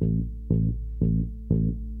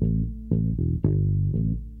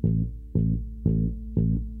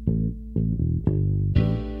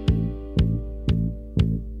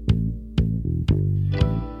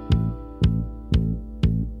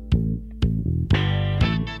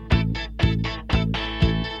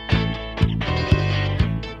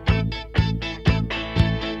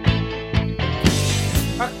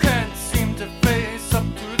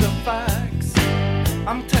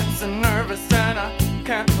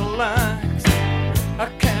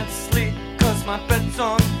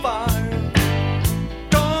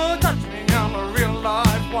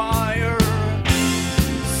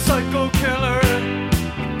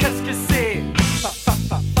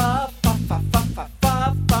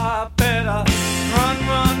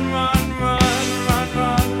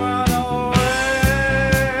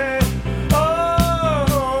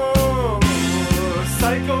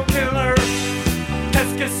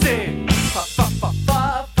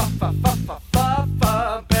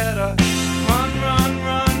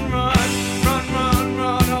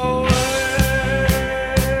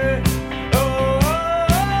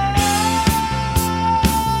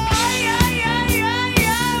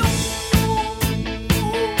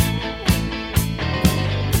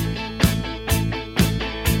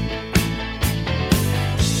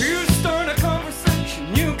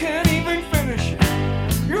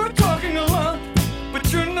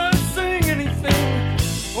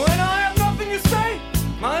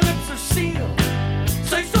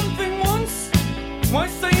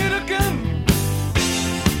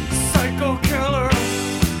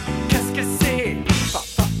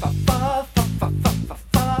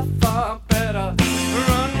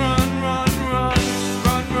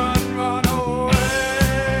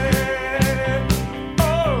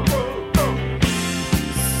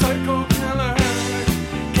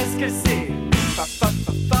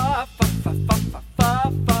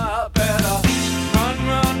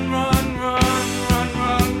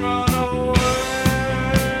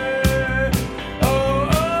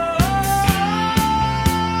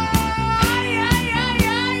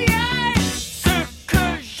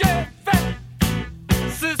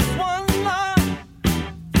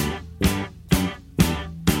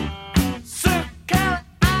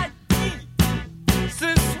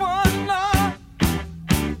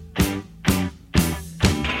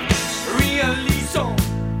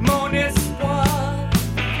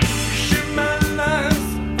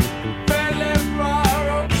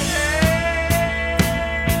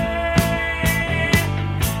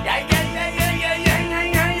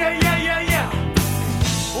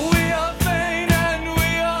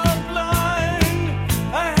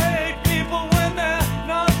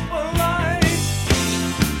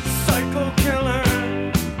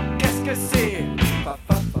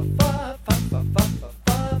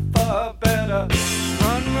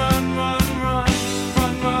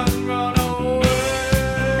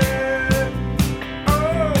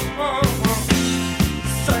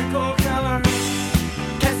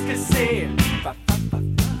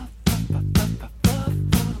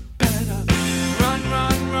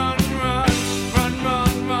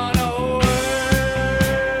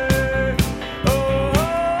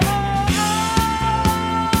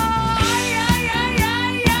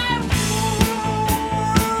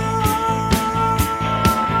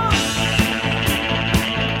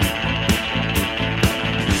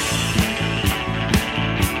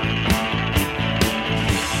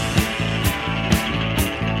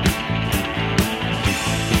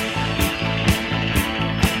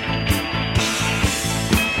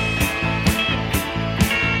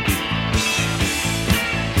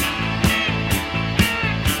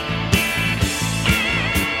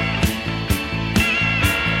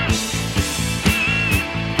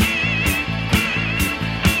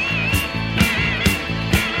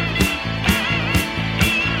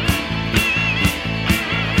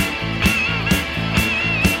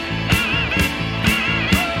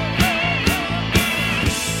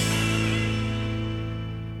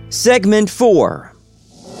 Segment 4.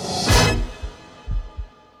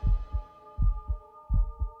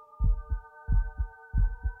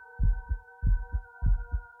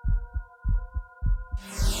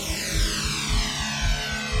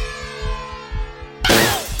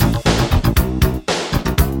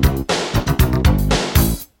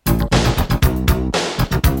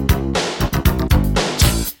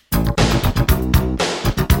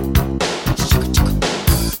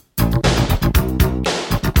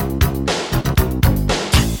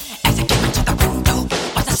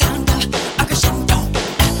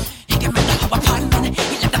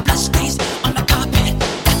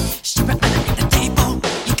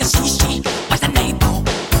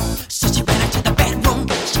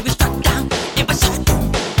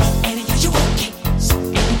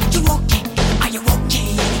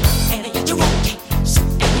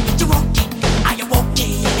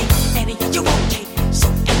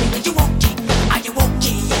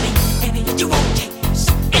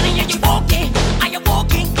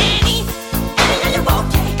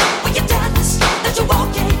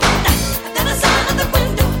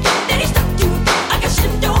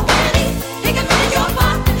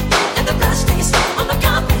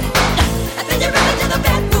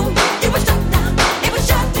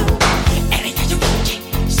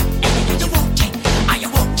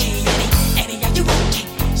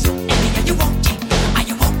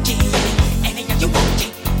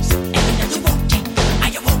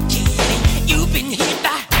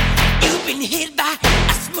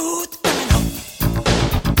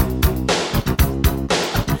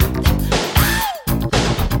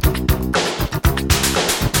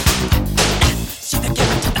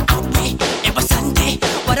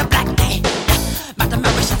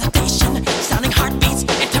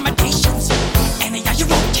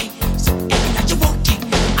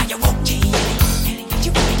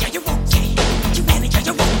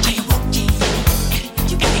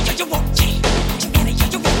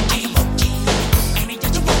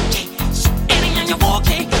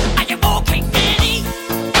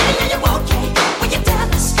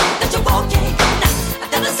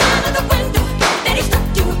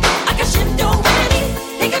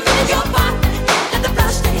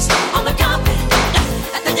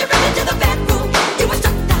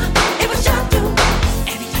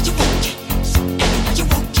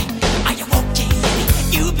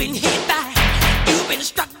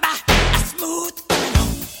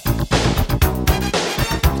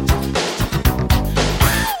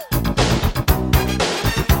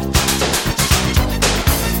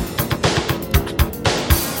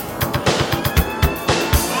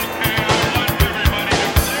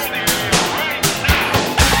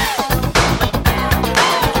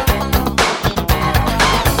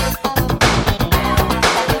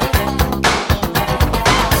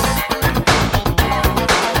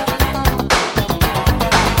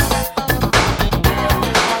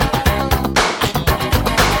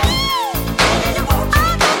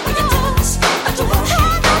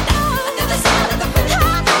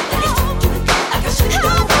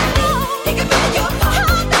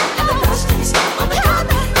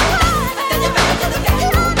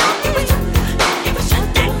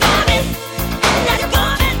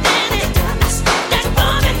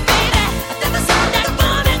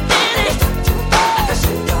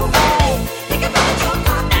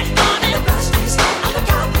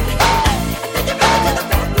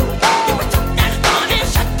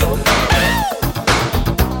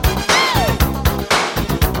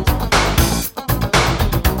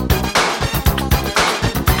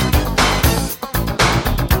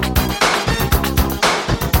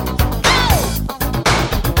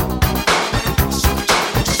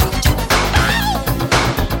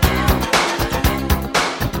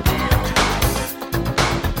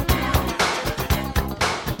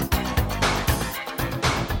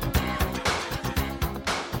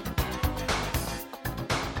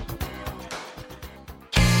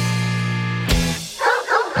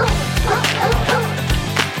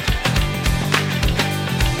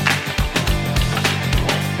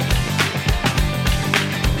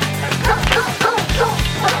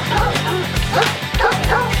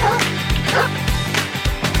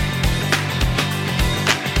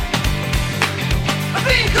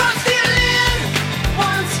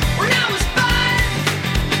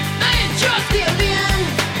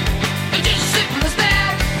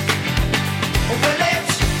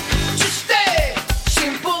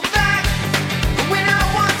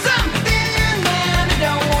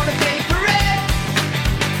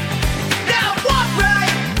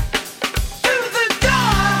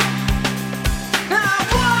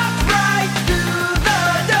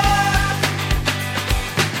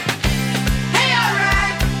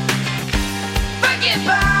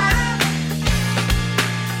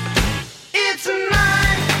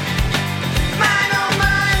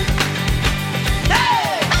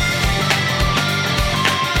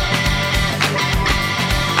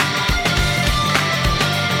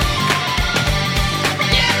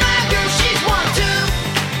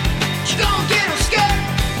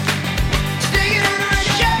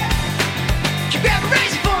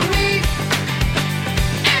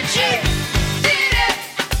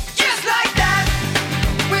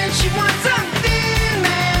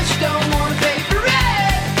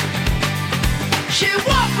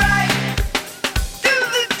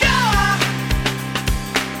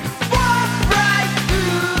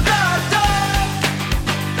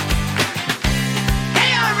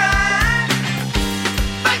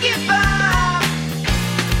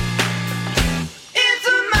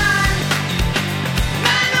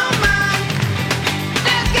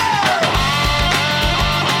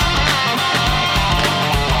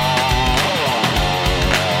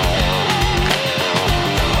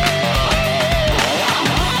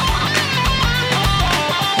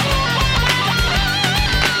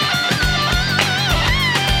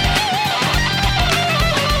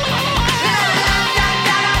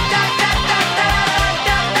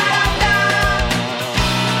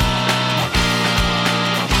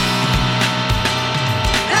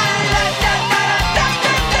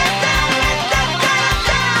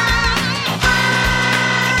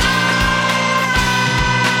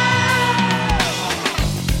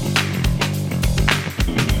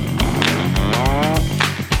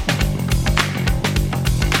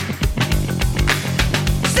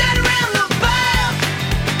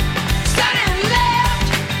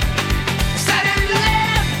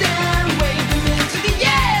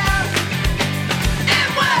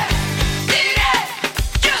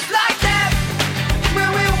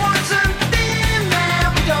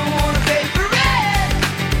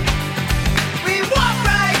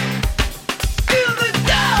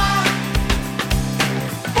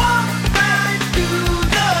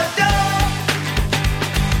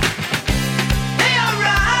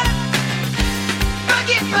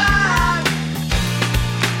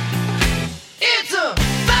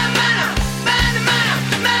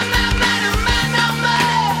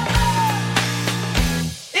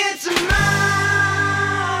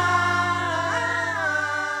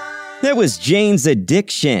 That was Jane's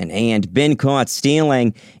Addiction and Been Caught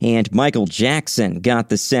Stealing, and Michael Jackson got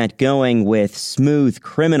the set going with Smooth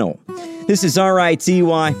Criminal. This is RITY.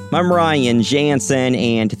 I'm Ryan Jansen,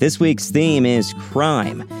 and this week's theme is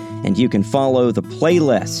crime. And you can follow the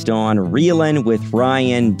playlist on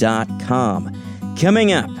reelinwithryan.com.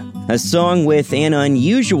 Coming up, a song with an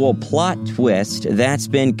unusual plot twist that's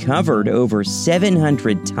been covered over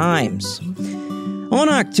 700 times. On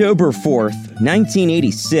October 4th,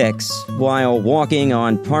 1986, while walking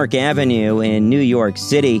on Park Avenue in New York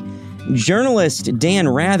City, journalist Dan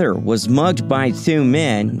Rather was mugged by two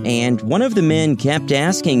men, and one of the men kept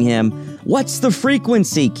asking him, "What's the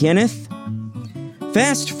frequency, Kenneth?"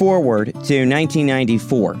 Fast forward to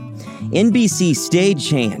 1994. NBC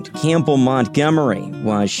stagehand Campbell Montgomery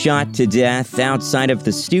was shot to death outside of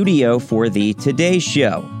the studio for the Today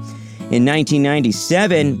Show. In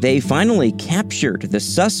 1997, they finally captured the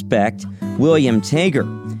suspect, William Tager.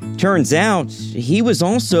 Turns out, he was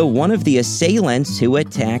also one of the assailants who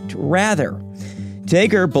attacked Rather.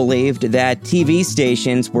 Tager believed that TV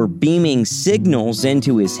stations were beaming signals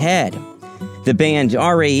into his head. The band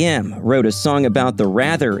R.A.M. wrote a song about the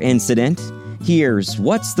Rather incident. Here's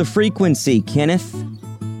What's the Frequency, Kenneth?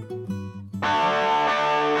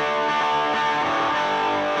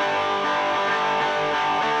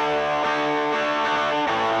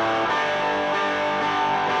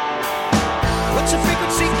 What's your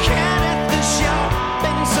frequency, Kenneth? The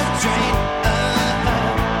shopping's a drain.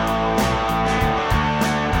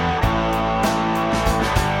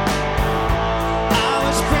 I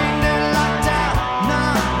was cranked and locked out, no,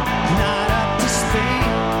 not up to speed.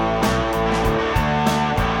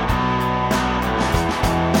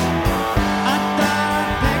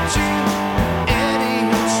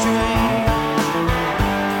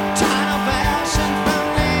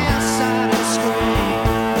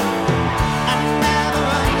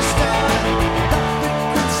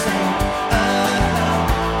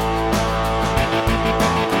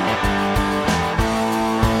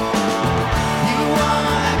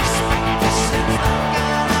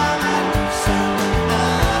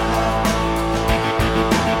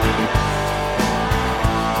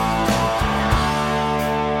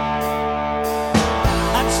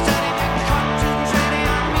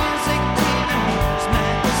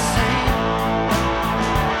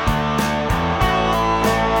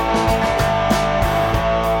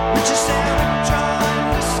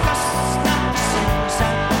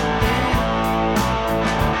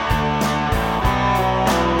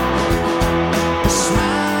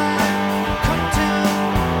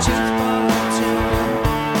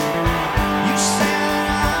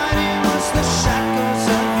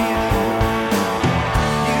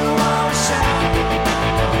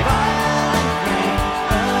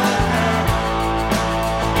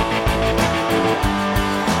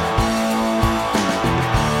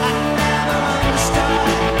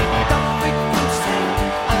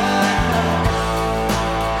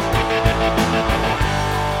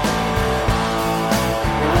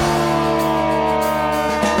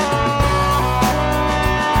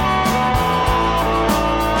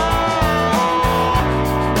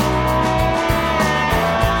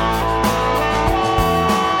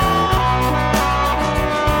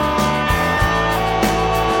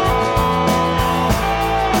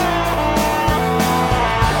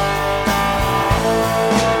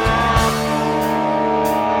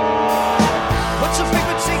 Lots of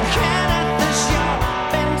frequency can at the sharp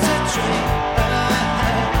bends a train.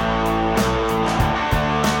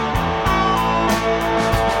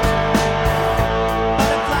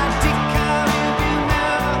 Butterfly decal review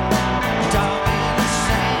mirror, dark in the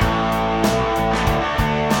sand.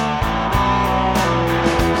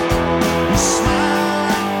 You smile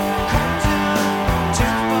like cartoon,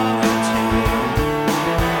 too far too.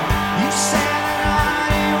 You said that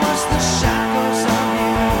I was the shackles of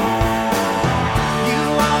you. You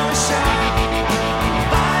are a sharp,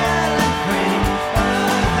 violent brain.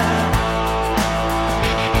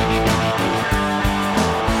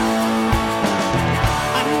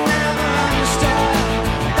 I never understood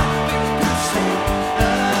the frequency.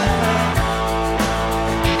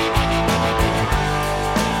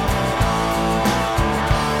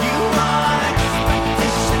 You are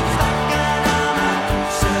expectations like an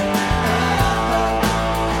answer.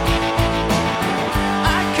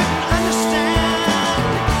 I couldn't understand.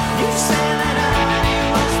 You said that I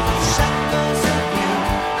was the shackles of you.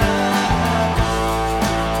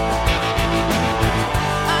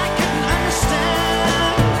 I couldn't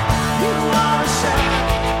understand. You are a sharp,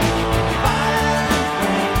 violent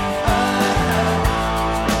brain.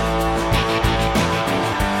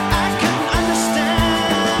 I couldn't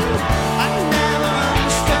understand. I never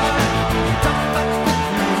understood. Don't fuck with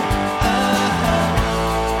me.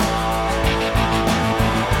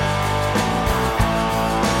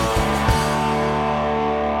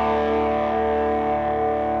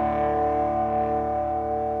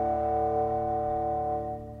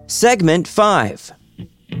 Segment 5.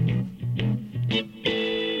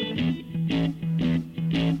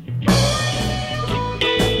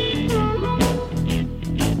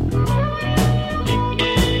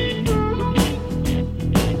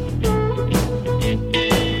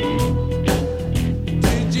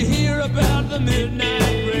 Did you hear about the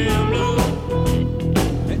midnight rambler?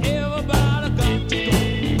 Everybody got to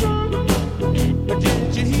go.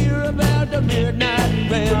 Did you hear about the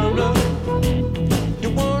midnight rambler? The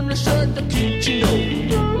one that shut the kitchen door.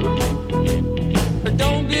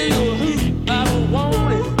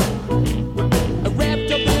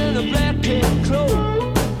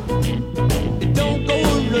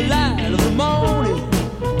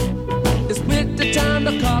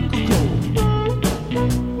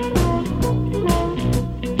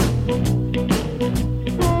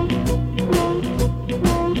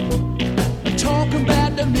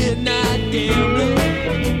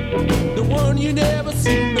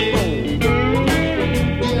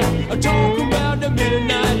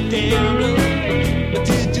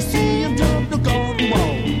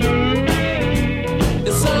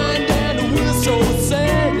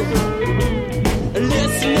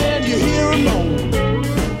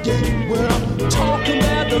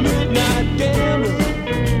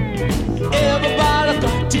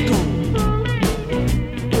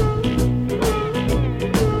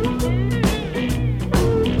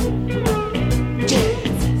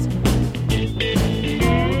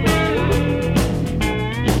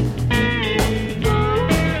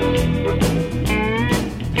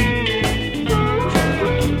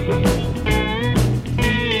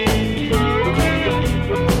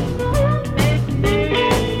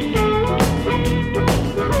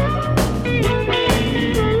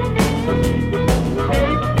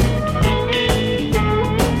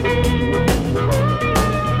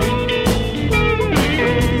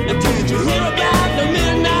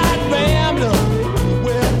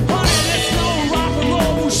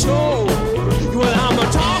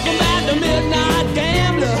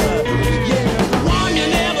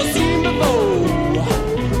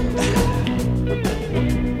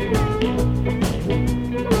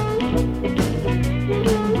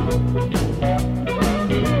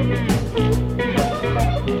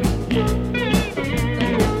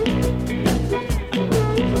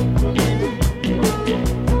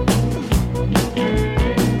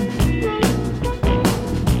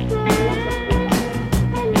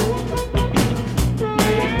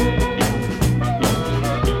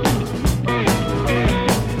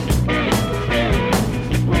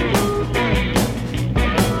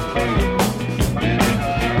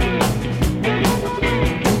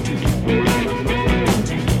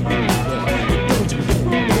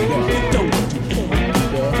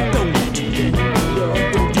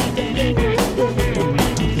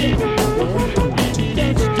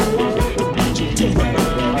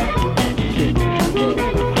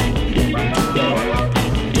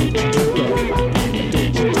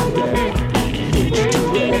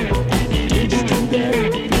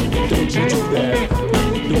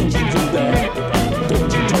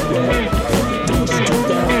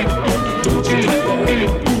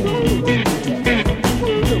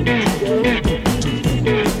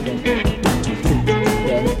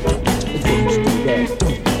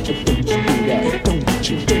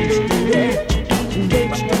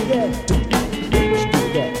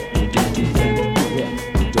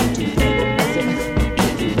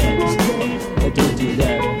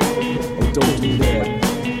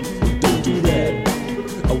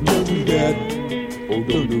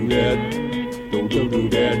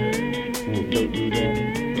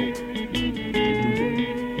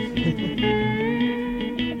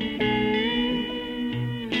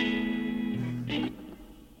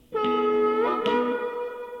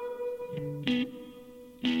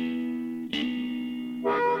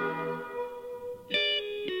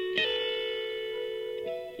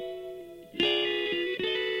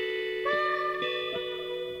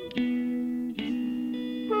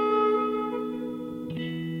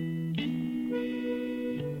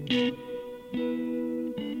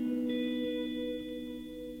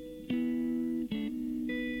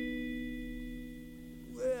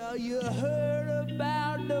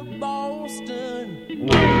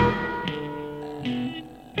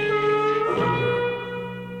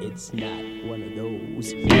 one of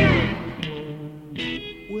those.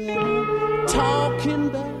 Well, talking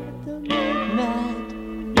about the midnight,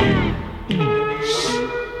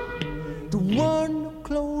 the one who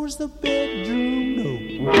closed the bedroom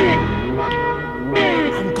door.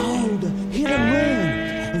 I'm called a hit and run,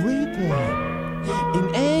 a reaper in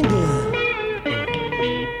anger.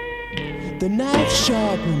 The knife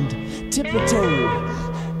sharpened, tip-a-toe.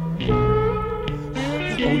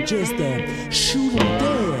 Or just a shooting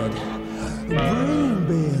dead, brain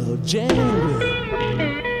bell jangling.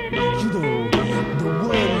 You know, the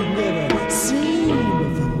one you've never seen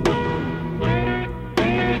before.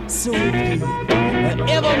 So if you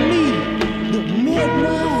ever meet the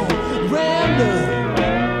midnight rambler,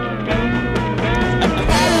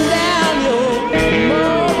 padding down your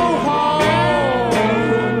marble hall,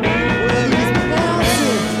 well, he's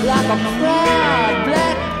bouncing like a proud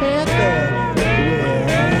Black Panther.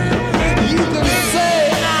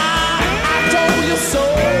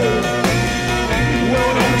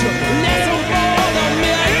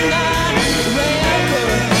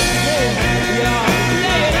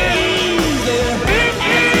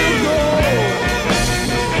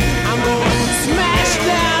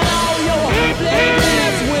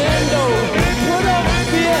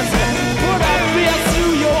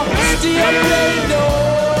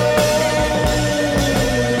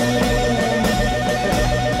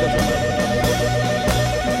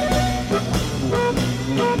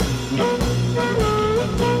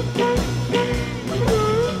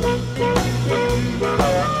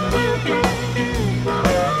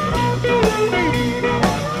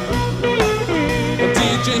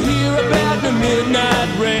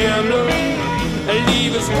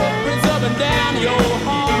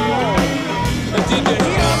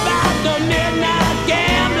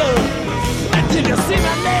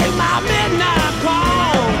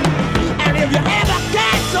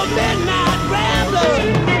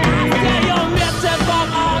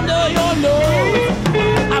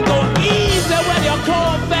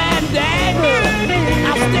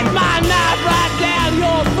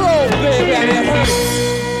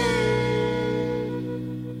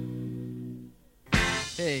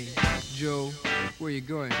 Hey, Joe, where you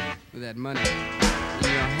going with that money in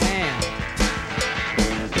your hand?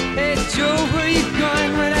 Hey, Joe, where you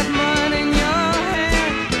going with that money in your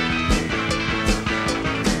hand?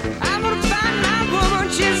 I'm gonna find my woman,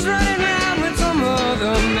 she's running around with some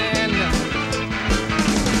other man.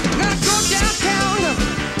 Gonna go downtown,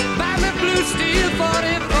 buy me blue steel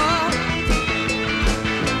 44.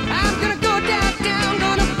 I'm gonna go downtown,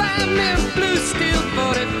 gonna buy me a blue steel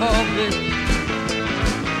 44, baby.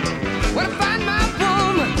 When I find my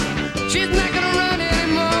woman, she's not gonna run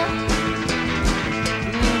anymore.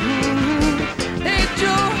 Mm-hmm. Hey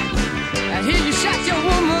Joe, I hear you shot your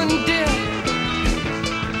woman dead.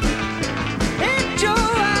 Hey Joe,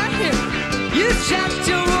 I hear you shot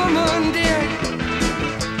your woman dead.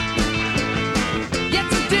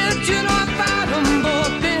 Yes, I did, you know I found them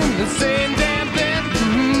both in the same damn bed.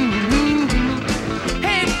 Mm-hmm.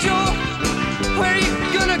 Hey Joe, where are you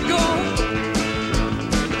gonna go?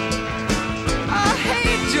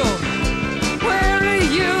 Where are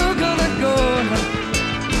you gonna go?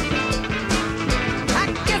 I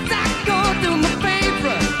guess I go to my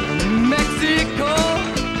favorite Mexico.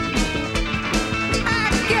 I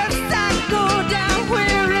guess I go down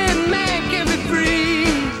where a man can be free.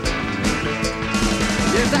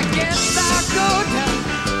 Yes, I guess I'll go down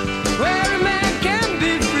where a man can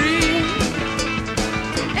be free.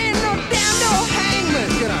 Ain't no damn no hangman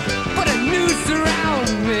gonna put a noose around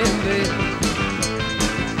me, baby.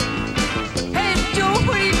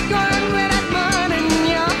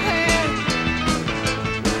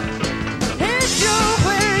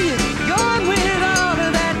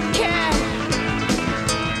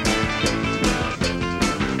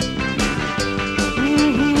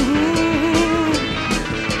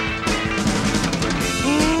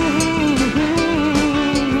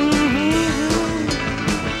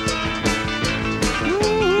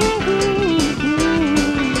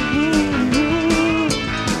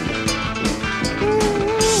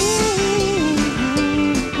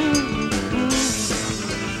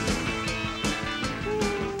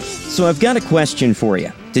 So I've got a question for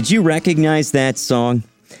you. Did you recognize that song?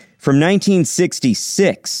 From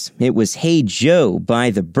 1966, it was Hey Joe by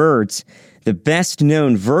the Byrds. The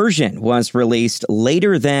best-known version was released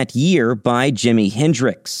later that year by Jimi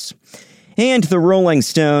Hendrix. And the Rolling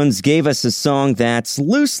Stones gave us a song that's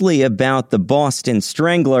loosely about the Boston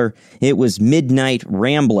Strangler. It was Midnight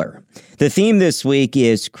Rambler. The theme this week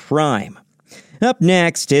is crime. Up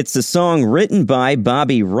next, it's a song written by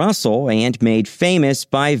Bobby Russell and made famous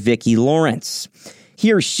by Vicki Lawrence.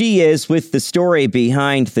 Here she is with the story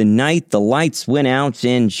behind the night the lights went out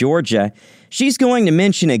in Georgia. She's going to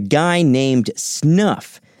mention a guy named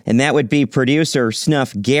Snuff, and that would be producer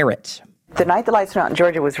Snuff Garrett. The Night the Lights Went Out in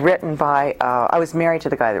Georgia was written by, I was married to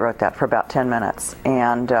the guy that wrote that for about 10 minutes,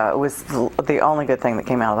 and it was the only good thing that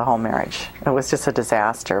came out of the whole marriage. It was just a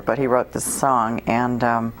disaster, but he wrote this song, and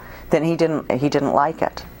then he didn't like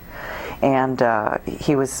it. And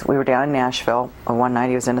we were down in Nashville. One night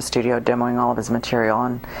he was in a studio demoing all of his material,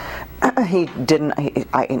 and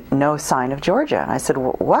no sign of Georgia. And I said,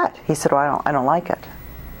 what? He said, well, I don't like it.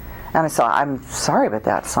 And I said, I'm sorry, but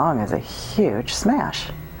that song is a huge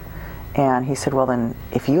smash. And he said, well, then,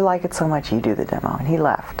 if you like it so much, you do the demo. And he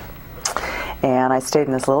left. And I stayed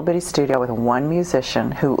in this little bitty studio with one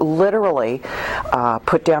musician who literally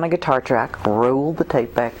put down a guitar track, rolled the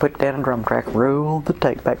tape back, put down a drum track, rolled the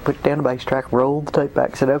tape back, put down a bass track, rolled the tape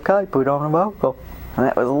back, said, okay, put on a vocal. And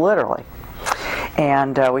that was literally.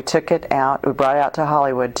 And we took it out, we brought it out to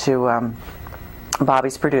Hollywood to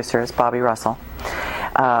Bobby's producers, Bobby Russell,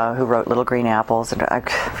 who wrote Little Green Apples. And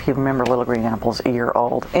if you remember Little Green Apples, a year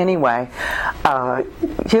old. Anyway,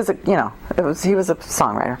 he was a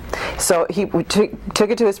songwriter. So we took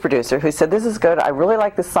it to his producer, who said, this is good, I really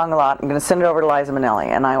like this song a lot, I'm going to send it over to Liza Minnelli.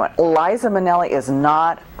 And I went, Liza Minnelli is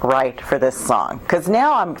not right for this song, because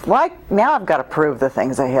now I've got to prove the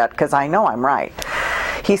things I hit, because I know I'm right.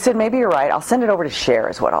 He said, maybe you're right, I'll send it over to Cher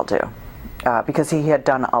is what I'll do. Because he had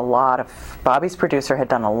done Bobby's producer had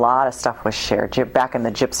done a lot of stuff with Cher back in the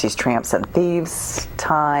Gypsies, Tramps, and Thieves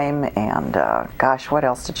time, and gosh, what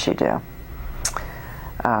else did she do?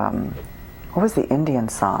 What was the Indian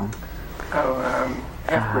song?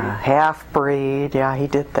 Half-Breed. Half-Breed, yeah, he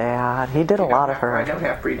did that. He did a lot of her. I know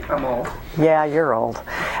Half-Breed, I'm old. Yeah, you're old.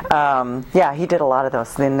 Yeah, he did a lot of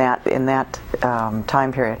those in that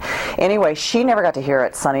time period. Anyway, she never got to hear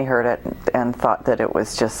it. Sonny heard it and thought that it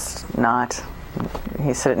was just not.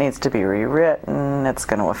 He said it needs to be rewritten. It's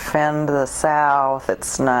going to offend the South. I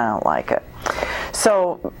don't like it.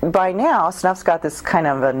 So by now, Snuff's got this kind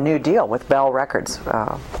of a new deal with Bell Records.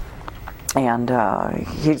 And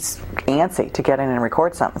he's antsy to get in and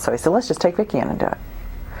record something. So he said, let's just take Vicki in and do it.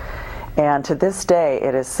 And to this day,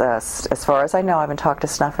 it is, as far as I know, I haven't talked to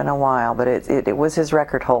Snuff in a while, but it was his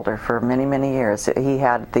record holder for many, many years. He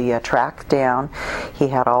had the track down, he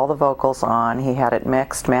had all the vocals on, he had it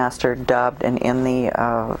mixed, mastered, dubbed, and in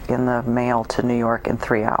the mail to New York in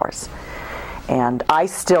 3 hours. And I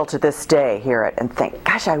still, to this day, hear it and think,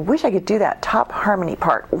 gosh, I wish I could do that top harmony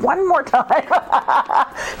part one more time.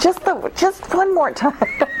 just one more time.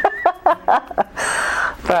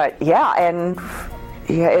 But, yeah, and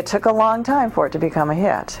yeah, it took a long time for it to become a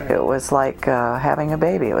hit. It was like having a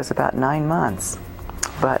baby. It was about 9 months.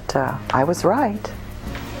 But I was right.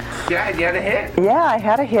 Yeah, you had a hit. Yeah, I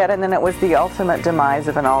had a hit, and then it was the ultimate demise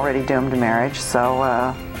of an already doomed marriage. So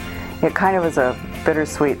it kind of was a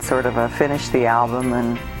bittersweet sort of a finish the album,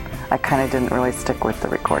 and I kind of didn't really stick with the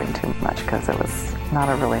recording too much because it was not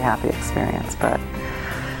a really happy experience, but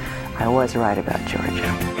I was right about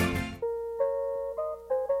Georgia.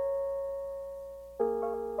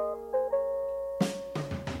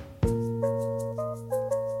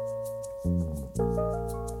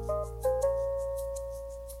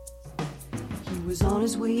 He was on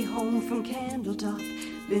his way home from Candletop.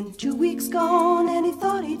 Been 2 weeks gone and he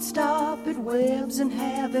thought he'd stop at Webb's and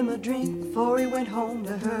have him a drink before he went home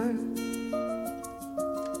to her.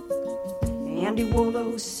 Andy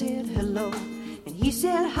Wollo said hello and he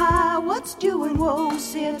said hi, what's doing? Whoa,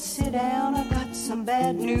 said sit down, I got some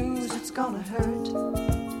bad news, it's gonna hurt.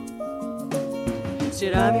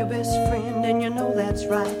 Said I'm your best friend and you know that's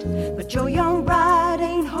right, but your young bride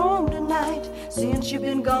ain't home tonight. Since you've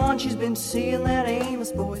been gone she's been seeing that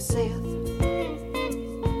Amos boy Seth.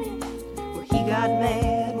 He got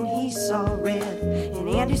mad and he saw red, and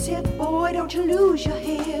Andy said, boy, don't you lose your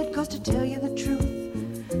head, 'cause to tell you the truth,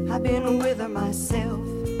 I've been with her myself.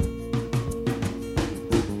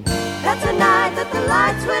 That's a night that the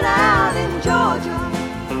lights went out in Georgia.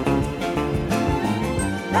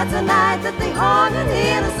 That's a night that they hung an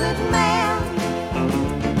innocent man.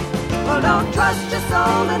 Well, don't trust your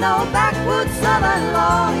soul to no backwoods southern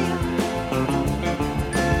lawyer,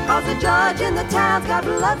 'cause the judge in the town's got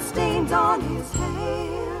bloodstains on his hands.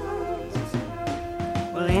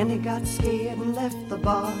 Well, Andy got scared and left the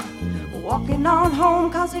bar, walking on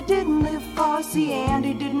home 'cause he didn't live far. See,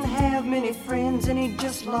 Andy didn't have many friends and he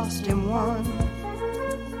just lost him one.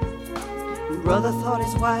 Brother thought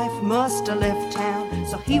his wife must have left town,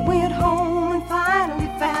 so he went home and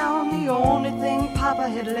finally found the only thing Papa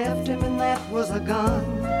had left him, and that was a gun.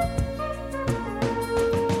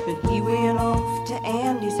 Then he went off to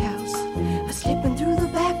Andy's house, slipping through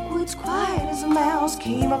Charles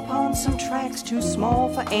came upon some tracks too small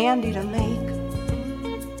for Andy to make.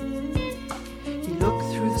 He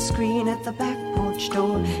looked through the screen at the back porch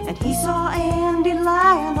door, and he saw Andy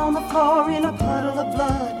lying on the floor in a puddle of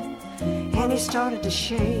blood, and he started to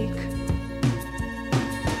shake.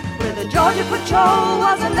 Well, the Georgia Patrol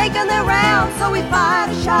wasn't making their rounds, so he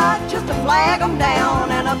fired a shot just to flag them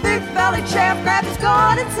down, and a big-bellied sheriff grabbed his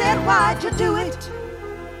gun and said, "Why'd you do it?"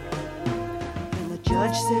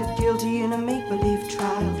 Judge said guilty in a make-believe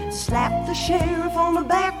trial, slapped the sheriff on the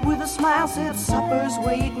back with a smile, said supper's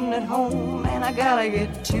waiting at home and I gotta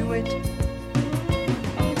get to it.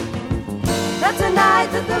 That's the night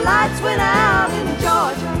that the lights went out in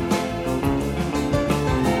Georgia.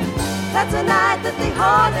 That's the night that they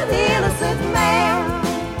hung an innocent man.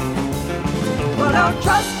 Well, don't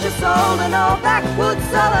trust your soul to no backwoods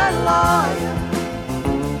southern lawyer,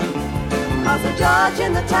 'cause the judge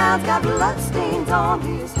in the town's got bloodstains on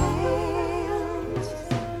his hands.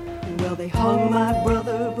 Well, they hung my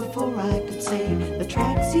brother before I could say the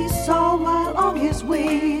tracks he saw while on his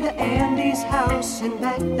way to Andy's house and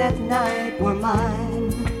back that night were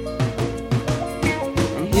mine.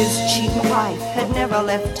 And his cheating wife had never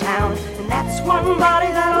left town, and that's one body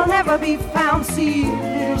that'll never be found. See,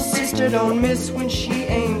 little sister don't miss when she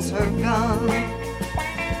aims her gun.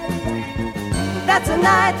 That's the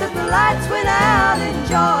night that the lights went out in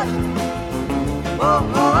Georgia. Oh,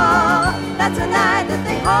 oh, oh. That's the night that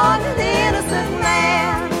they hung an innocent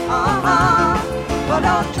man. Oh, oh. But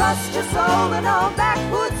don't trust your soul to no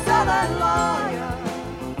backwoods southern lawyer.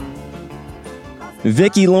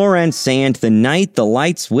 Vicki Lawrence and The Night the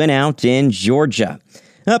Lights Went Out in Georgia.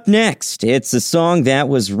 Up next, it's a song that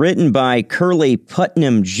was written by Curly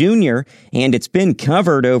Putnam Jr., and it's been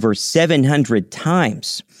covered over 700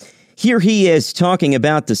 times. Here he is talking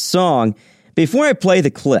about the song. Before I play the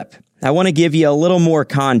clip, I want to give you a little more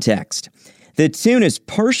context. The tune is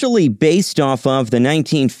partially based off of the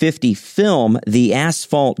 1950 film The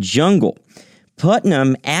Asphalt Jungle.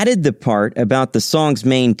 Putnam added the part about the song's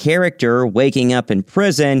main character waking up in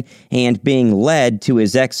prison and being led to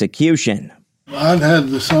his execution. I'd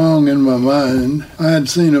had the song in my mind. I had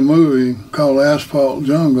seen a movie called Asphalt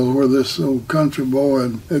Jungle where this old country boy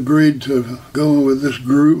had agreed to go with this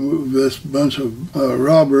group, this bunch of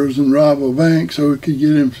robbers and rob a bank so it could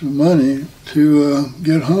get him some money to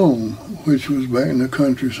get home, which was back in the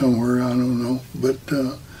country somewhere, I don't know. But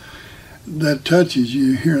that touches you.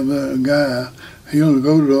 You hear the guy, he'll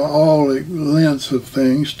go to all lengths of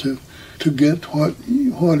things to get what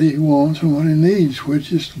he wants and what he needs,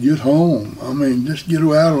 which is to get home. I mean, just get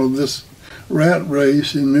out of this rat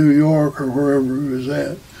race in New York or wherever he was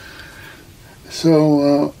at.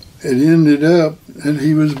 So it ended up that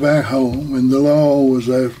he was back home and the law was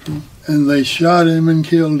after him. And they shot him and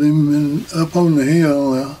killed him, and up on the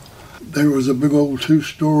hill there was a big old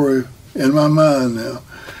two-story, in my mind now,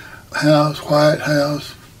 house, white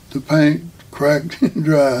house, the paint cracked and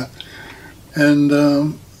dry. And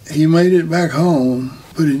he made it back home,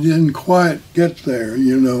 but he didn't quite get there,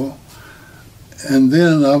 you know. And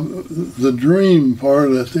then the dream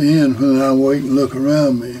part at the end, when I wait and look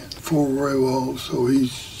around me, four gray walls, so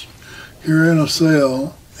he's here in a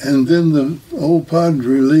cell, and then the old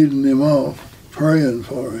padre leading him off, praying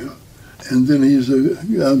for him. And then he's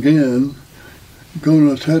again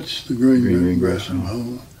going to touch the green grass of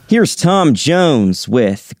home. Here's Tom Jones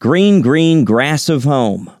with Green, Green Grass of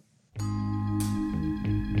Home.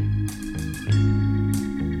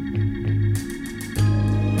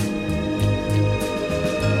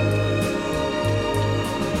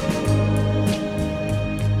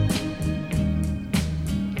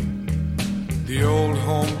 The old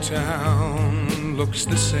hometown looks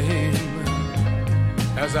the same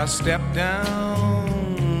as I step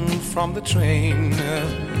down from the train,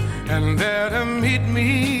 and there to meet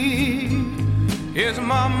me is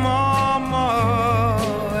my mama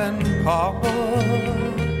and papa.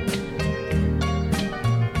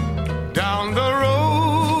 Down the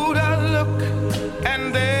road I look,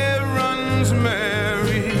 and there runs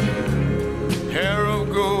Mary, hair of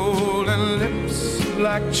gold and lips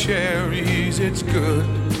like cherries. It's good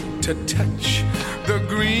to touch the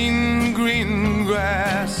green, green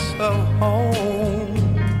grass of home.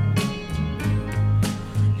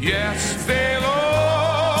 Yes, they'll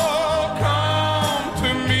all come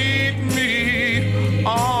to meet me,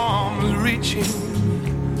 arms reaching,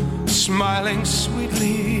 smiling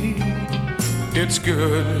sweetly. It's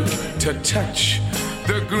good to touch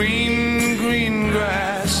the green, green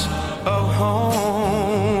grass of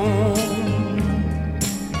home.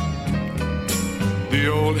 The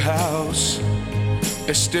old house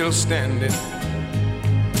is still standing,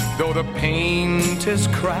 though the paint is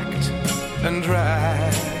cracked and dry.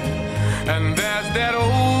 And there's that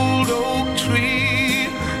old oak tree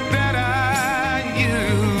that I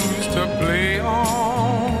used to play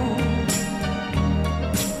on.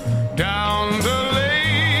 Down the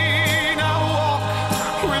lane I walk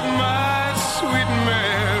with my sweet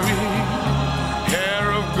Mary,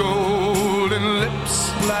 hair of gold and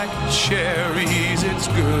lips like cherries. It's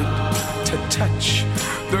good to touch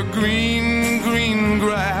the green, green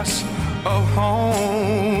grass of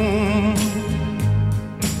home.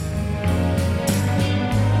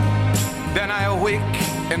 Then I awake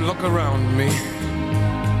and look around me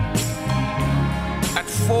at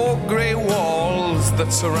 4 gray walls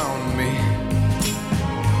that surround me,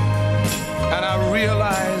 and I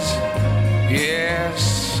realize,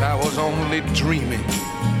 yes, I was only dreaming.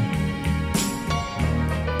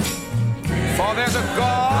 For there's a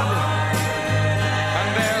God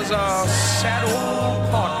and there's a sad old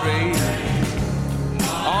portrait.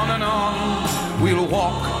 On and on we'll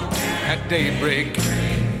walk at daybreak.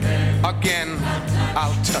 Again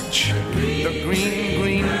I'll touch the green,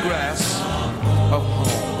 green grass of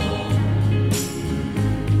home.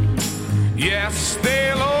 Yes,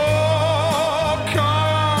 they'll all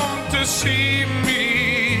come to see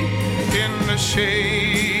me in the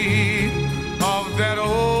shade of that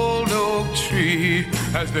old oak tree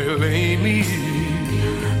as they lay me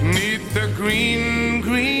 'neath the green,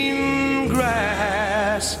 green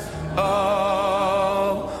grass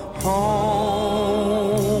of home.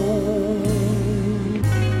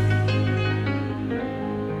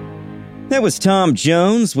 That was Tom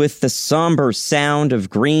Jones with the somber sound of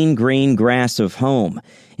green, green grass of home.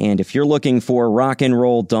 And if you're looking for rock and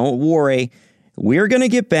roll, don't worry. We're going to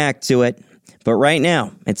get back to it. But right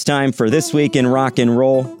now, it's time for This Week in Rock and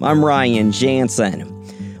Roll. I'm Ryan Jansen.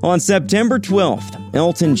 On September 12th,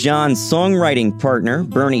 Elton John's songwriting partner,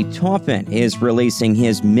 Bernie Taupin, is releasing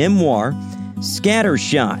his memoir,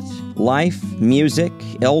 Scattershot: Life, Music,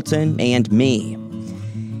 Elton, and Me.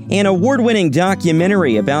 An award-winning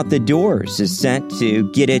documentary about the Doors is set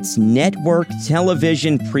to get its network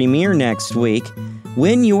television premiere next week.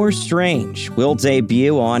 When You're Strange will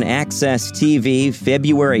debut on Access TV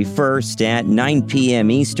February 1st at 9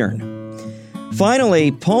 p.m. Eastern.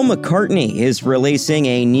 Finally, Paul McCartney is releasing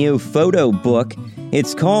a new photo book.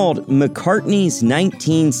 It's called McCartney's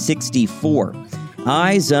 1964,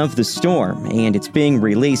 Eyes of the Storm, and it's being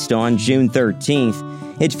released on June 13th.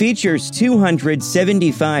 It features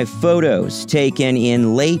 275 photos taken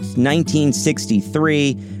in late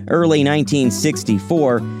 1963, early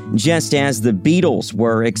 1964, just as the Beatles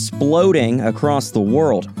were exploding across the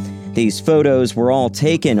world. These photos were all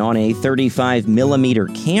taken on a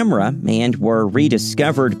 35mm camera and were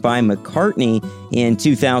rediscovered by McCartney in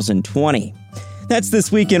 2020. That's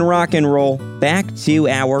This Week in Rock and Roll. Back to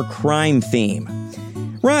our crime theme.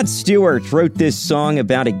 Rod Stewart wrote this song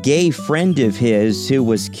about a gay friend of his who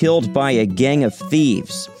was killed by a gang of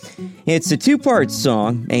thieves. It's a 2-part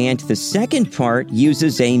song, and the second part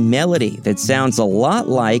uses a melody that sounds a lot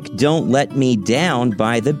like Don't Let Me Down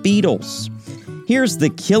by the Beatles. Here's The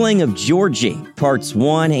Killing of Georgie, parts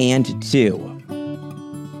 1 and 2.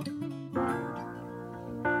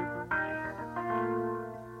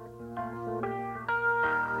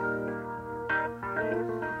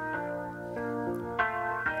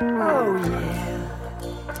 Oh, yeah.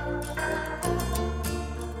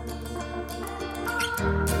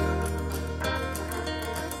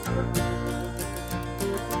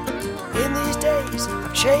 In these days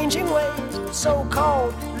of changing ways,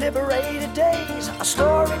 so-called liberated days, a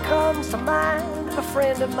story comes to mind of a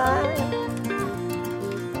friend of mine.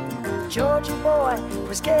 Georgie boy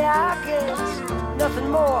was gay, I guess, nothing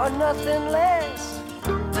more or nothing less,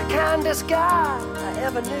 the kindest guy I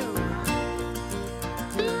ever knew.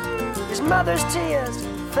 His mother's tears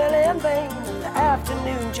fell in vain. The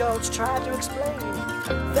afternoon George tried to explain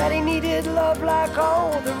that he needed love like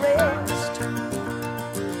all the rest.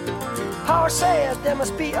 Paul said there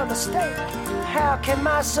must be a mistake. How can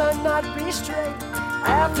my son not be straight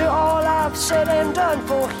after all I've said and done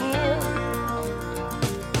for him?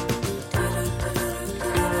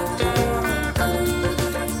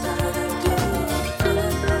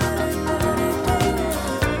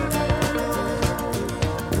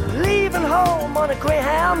 Home on a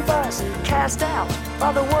Greyhound bus, cast out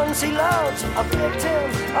by the ones he loves, a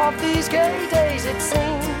victim of these gay days it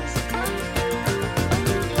seems.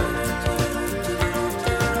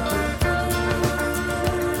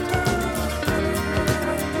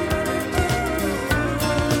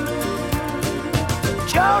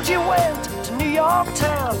 Georgie went to New York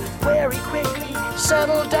town, where he quickly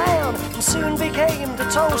settled down and soon became the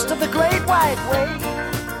toast of the Great White Way.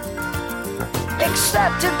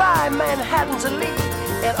 accepted by Manhattan's elite.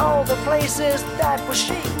 In all the places that were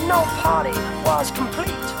chic, no party was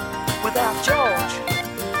complete without George.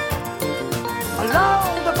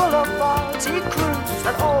 Along the boulevards he cruised,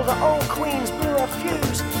 and all the old queens blew a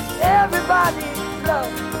fuse. Everybody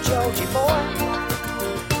loved Georgie boy.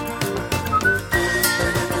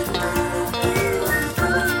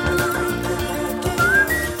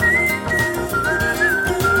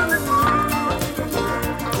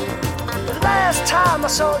 Time I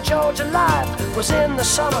saw George alive was in the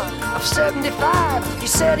summer of '75. He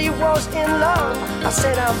said he was in love. I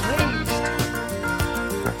said I'm pleased.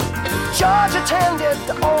 George attended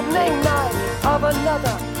the opening night of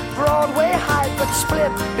another Broadway hype, but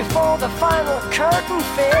split before the final curtain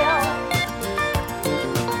fell.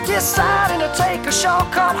 Deciding to take a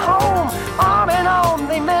shortcut home, arm in arm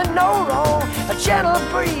they meant no wrong. A gentle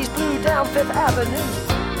breeze blew down Fifth Avenue.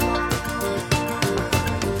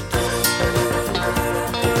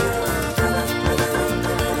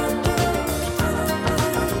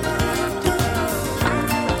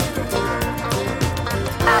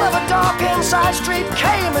 Dark inside street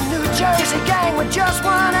came a New Jersey gang with just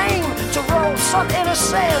one aim, to roll some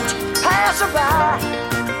innocent passerby.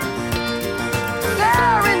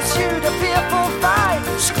 There ensued a fearful fight,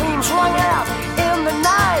 screams rung out in the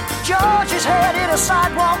night. George's head hit a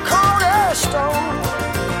sidewalk cornerstone.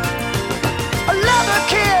 A leather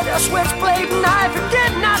kid, a switchblade knife, he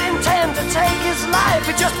did not intend to take his life.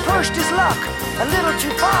 He just pushed his luck a little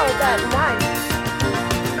too far that night.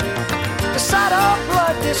 The sight of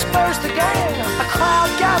blood dispersed the gang. A crowd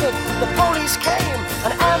gathered, the police came.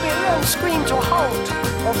 An ambulance screamed to a halt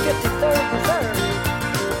on 53rd and 3rd.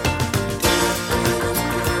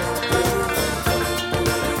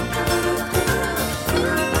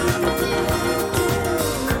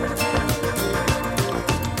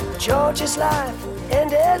 George's life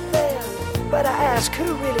ended there, but I ask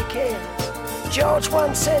who really cares. George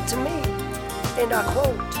once said to me, and I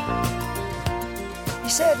quote, he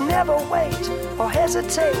said, never wait or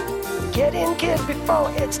hesitate. Get in, kid,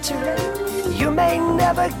 before it's too late. You may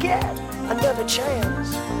never get another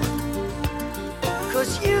chance.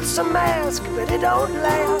 'Cause youth's a mask, but it don't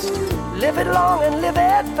last. Live it long and live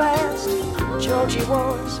it fast. Georgie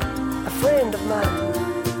was a friend of mine.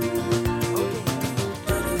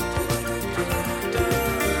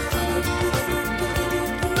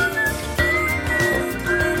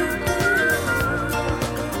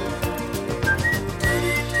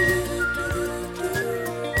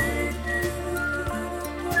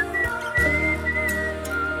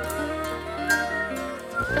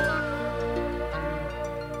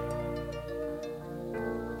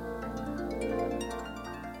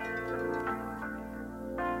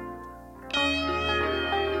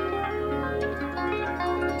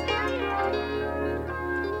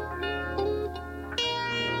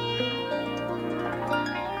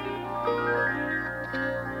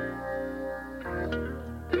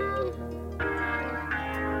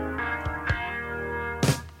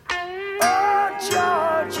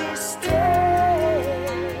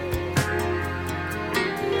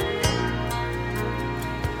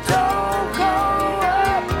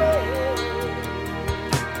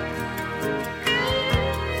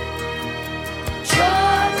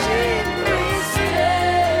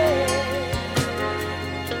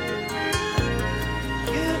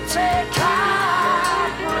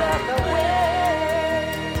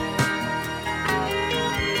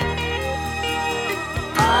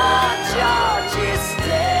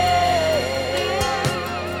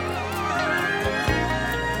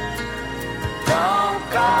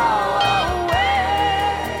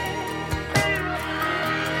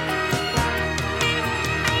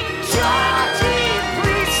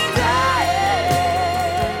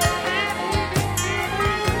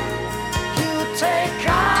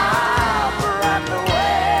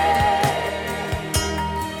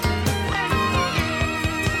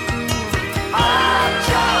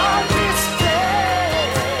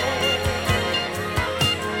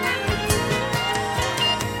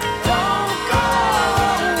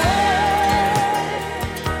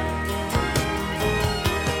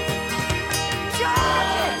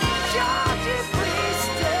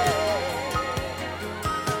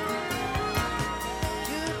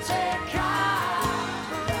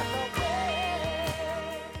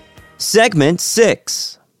 Segment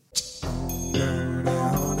 6.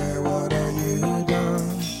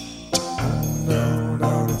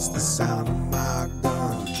 It's the sound of my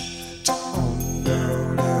gun.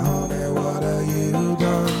 Honey, what have you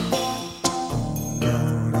done?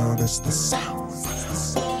 No, it's the sound.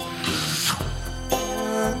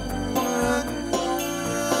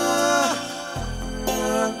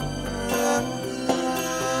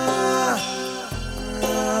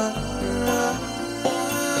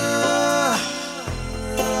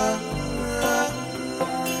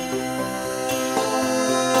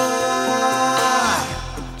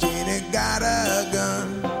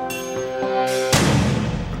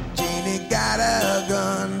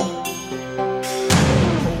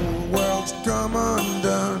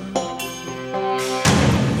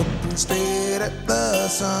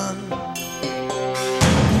 son.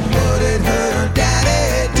 What did her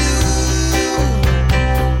daddy do?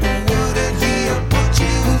 What did he put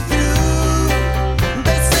you through?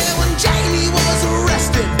 They say when Jamie was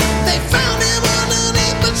arrested, they found him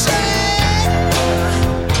underneath the tree.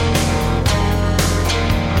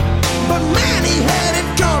 But man, he had it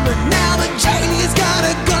coming. Now that Janie's got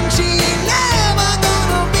a gun, she ain't never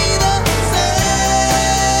gonna be the same.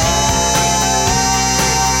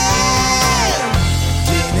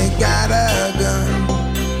 Janie got a gun.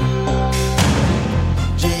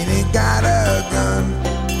 Janie got a gun.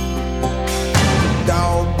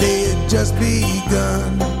 Dog days just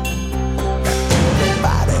begun. Now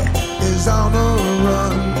everybody is on the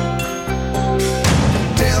run.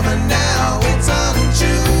 Tell me now it's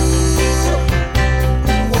untrue.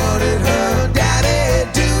 What did her daddy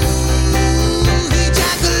do? He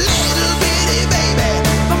jacked a little bitty baby.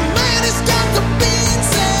 The man has got the being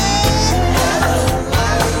said.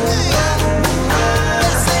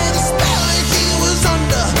 They say the spell he was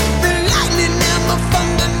under, the lightning and the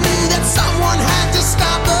thunder knew that someone had to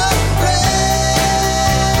stop the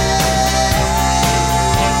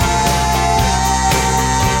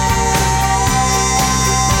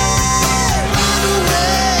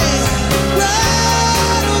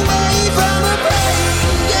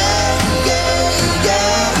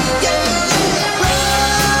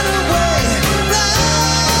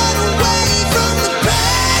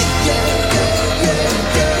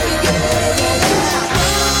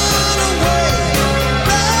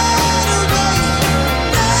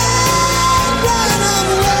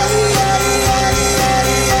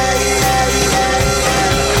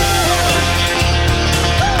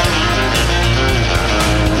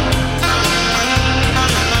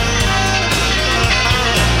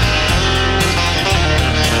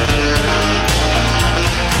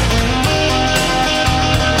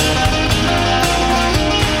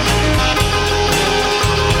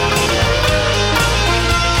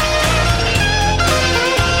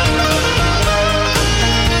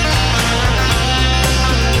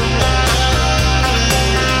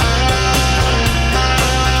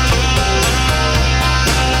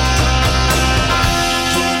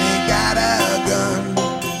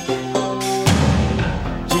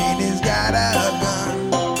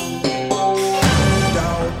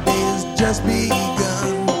just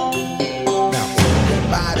begun. Now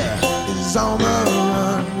everybody is on the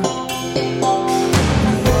run.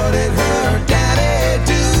 What did her daddy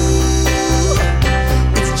do?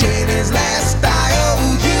 It's Janie's last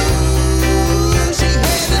IOU. She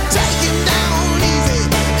had to take him down easy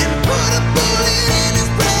and put a bullet in his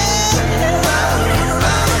brain.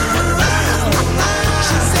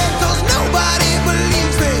 She said, 'cause nobody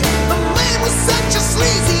believes me. The man was such a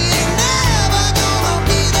sleazy, ain't never gonna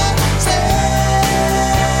be the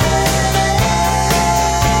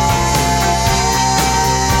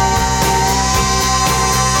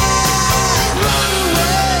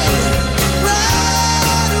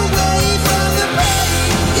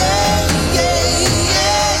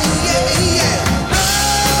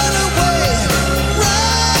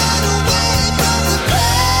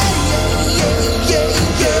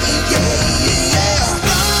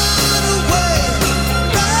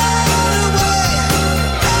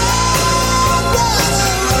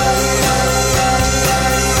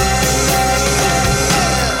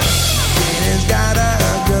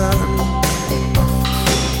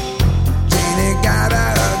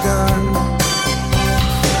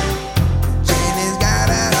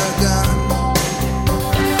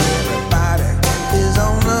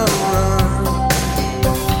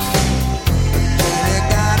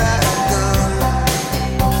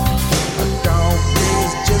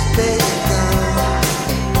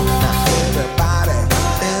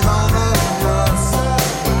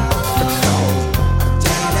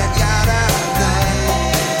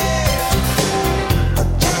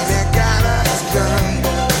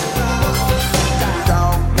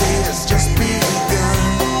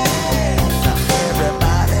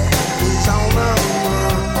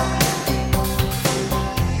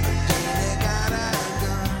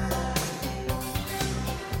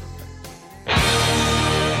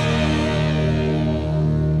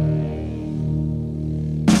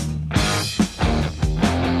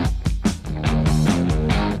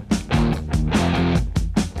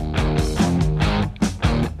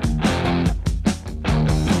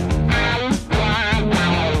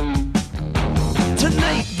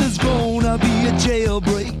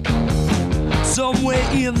somewhere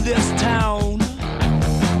in this town.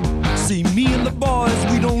 See, me and the boys,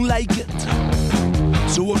 we don't like it,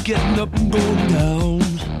 so we're getting up and going down.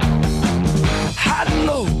 High and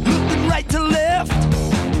low, looking right to left.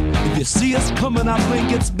 If you see us coming, I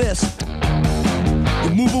think it's best you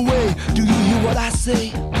move away. Do you hear what I say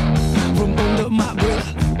from under my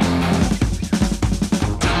breath?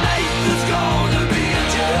 Tonight there's gonna be a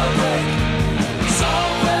jailbreak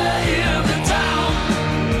somewhere in the town.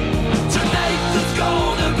 Tonight there's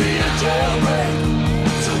gonna be a jailbreak,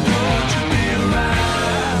 so don't you be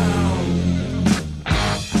around.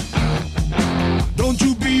 Don't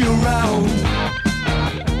you be around.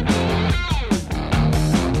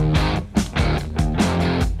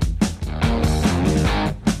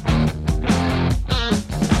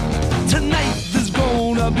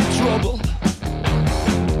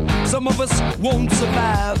 Some of us won't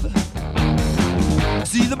survive.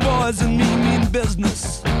 See the boys and me mean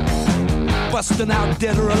business, busting out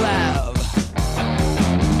dead or alive.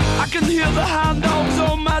 I can hear the hound dogs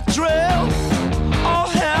on my trail. All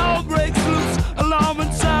hell breaks loose, alarm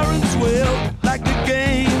and sirens wail. Like the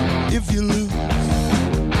game, if you lose,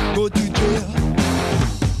 go to jail.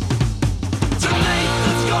 Tonight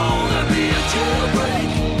there's gonna be a jailbreak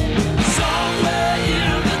somewhere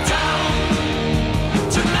in the town.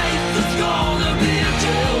 Tonight there's gonna be a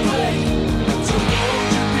jailbreak, so don't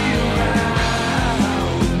you be around.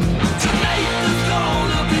 Tonight there's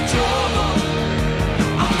gonna be trouble,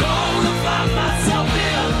 I'm gonna find myself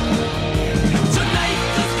here. Tonight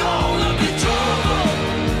there's gonna be trouble,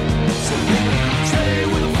 so stay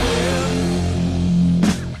with a friend.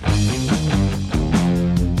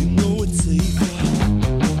 You know it's safer.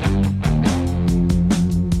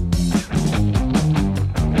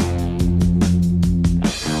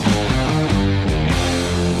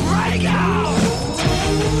 Break out!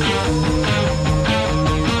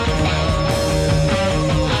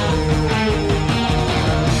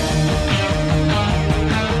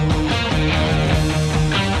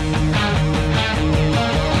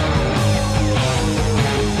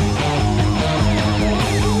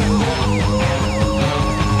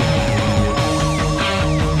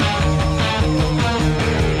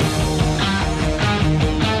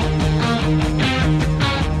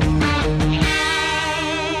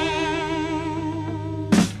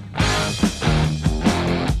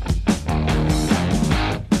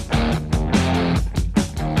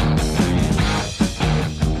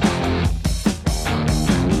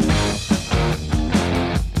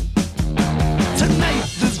 Tonight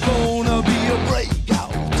there's gonna be a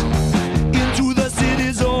breakout into the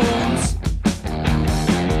city zones.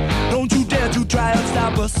 Don't you dare to try and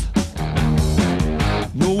stop us.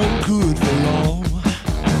 No one could for long.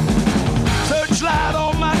 Searchlight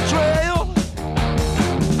on my trail.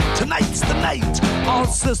 Tonight's the night all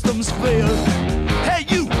systems fail. Hey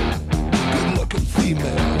you, good-looking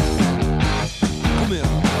female, come here.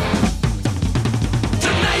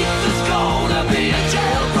 Tonight there's gonna be a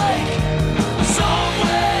jailbreak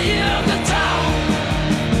somewhere in the town.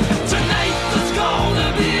 Tonight there's gonna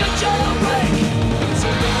be a jailbreak, so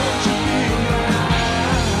don't you be around.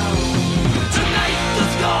 Tonight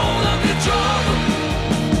there's gonna be trouble,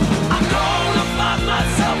 I'm gonna find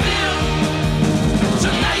myself in.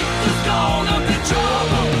 Tonight there's gonna be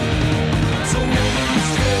trouble, so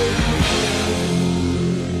stay.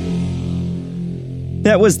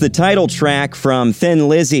 That was the title track from Thin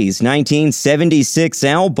Lizzy's 1976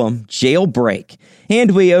 album, Jailbreak. And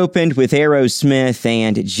we opened with Aerosmith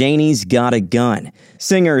and Janie's Got a Gun.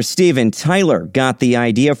 Singer Steven Tyler got the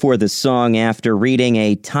idea for the song after reading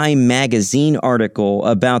a Time magazine article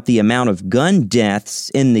about the amount of gun deaths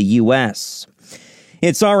in the U.S.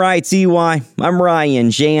 It's all right, CY. I'm Ryan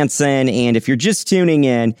Jansen, and if you're just tuning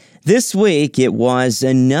in, this week it was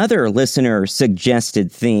another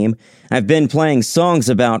listener-suggested theme. I've been playing songs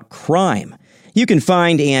about crime. You can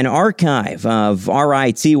find an archive of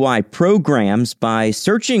RITY programs by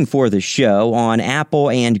searching for the show on Apple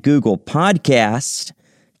and Google Podcasts,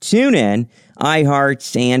 TuneIn,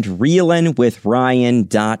 iHeart, and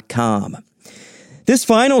ReelinWithRyan.com. This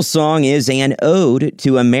final song is an ode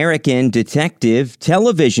to American detective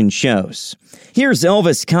television shows. Here's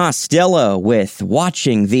Elvis Costello with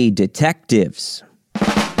Watching the Detectives.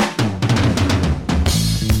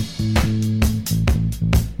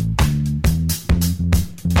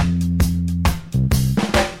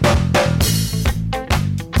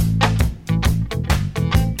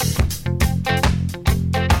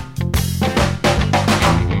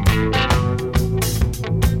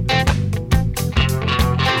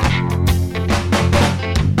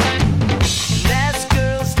 Last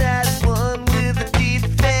girl's that one with the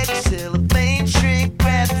defect, cellophane shrink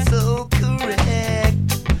wrap so correct.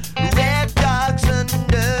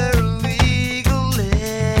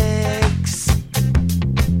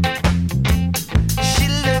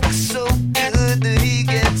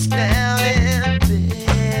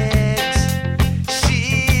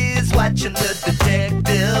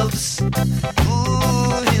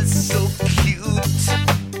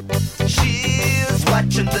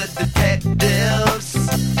 watching the detectives.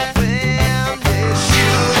 When they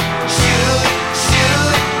shoot, shoot,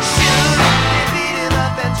 shoot, shoot, they beat him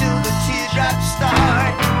up until the teardrops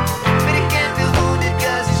start. But he can't be wounded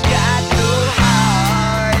 'cause he's got no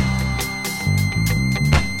heart.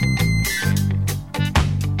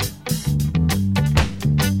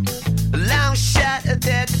 A long shot at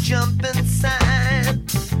that jumping sign.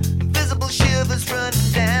 Invisible shivers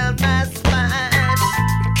running down my spine.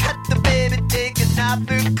 Cut the baby taking off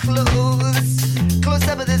her clothes. Close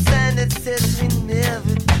up with a sign that says we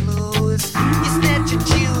never close. You snatch a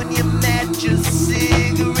chew and you match a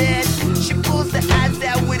cigarette. She pulls the eyes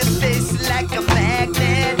out with a face like a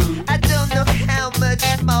magnet. I don't know how much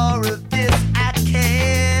more of this I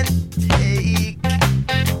can take.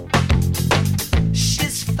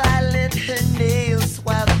 She's filing her nails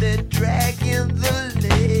while they're dragging the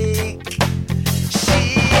lake.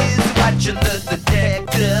 She's watching the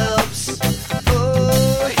detectives.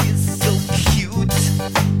 Oh, he's so cute.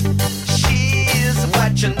 She's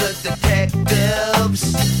watching the detectives.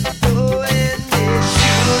 Oh, and they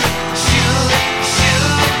shoot, shoot,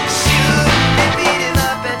 shoot, shoot. They beat him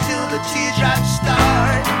up until the teardrops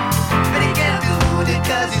start. But he can't be wounded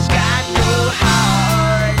 'cause he's got no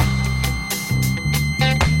heart.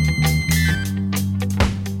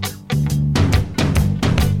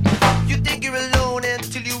 You think you're alone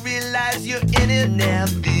until you realize you're in it. Now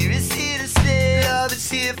fear is here to stay. Love is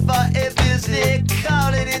here for everything. They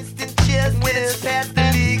call it instant chess when it's past the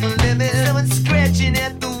legal limit. Someone's scratching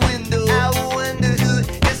at the window. I wonder who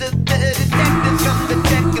is a detective from the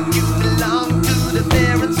deck. If you belong to the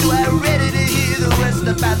parents who are ready to hear the rest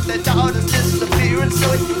about their daughter's disappearance. So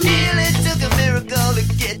it really took a miracle to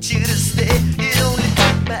get you to stay. It only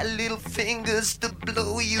took my little fingers to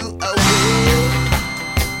blow you away.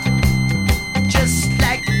 Just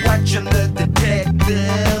like watching the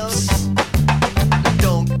detectives.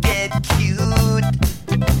 Don't get cute.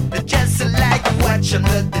 Just like watching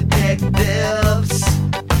the detectives.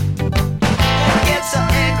 Get so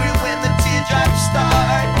angry when the teardrops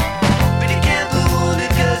start. But he can't be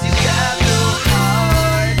wounded 'cause he's got no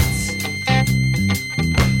heart.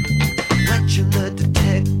 Watching the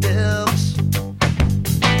detectives.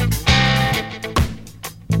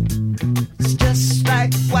 It's just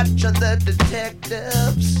like watching the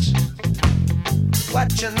detectives.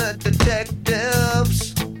 Watching the detectives.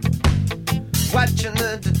 Watching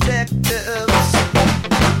the detectives.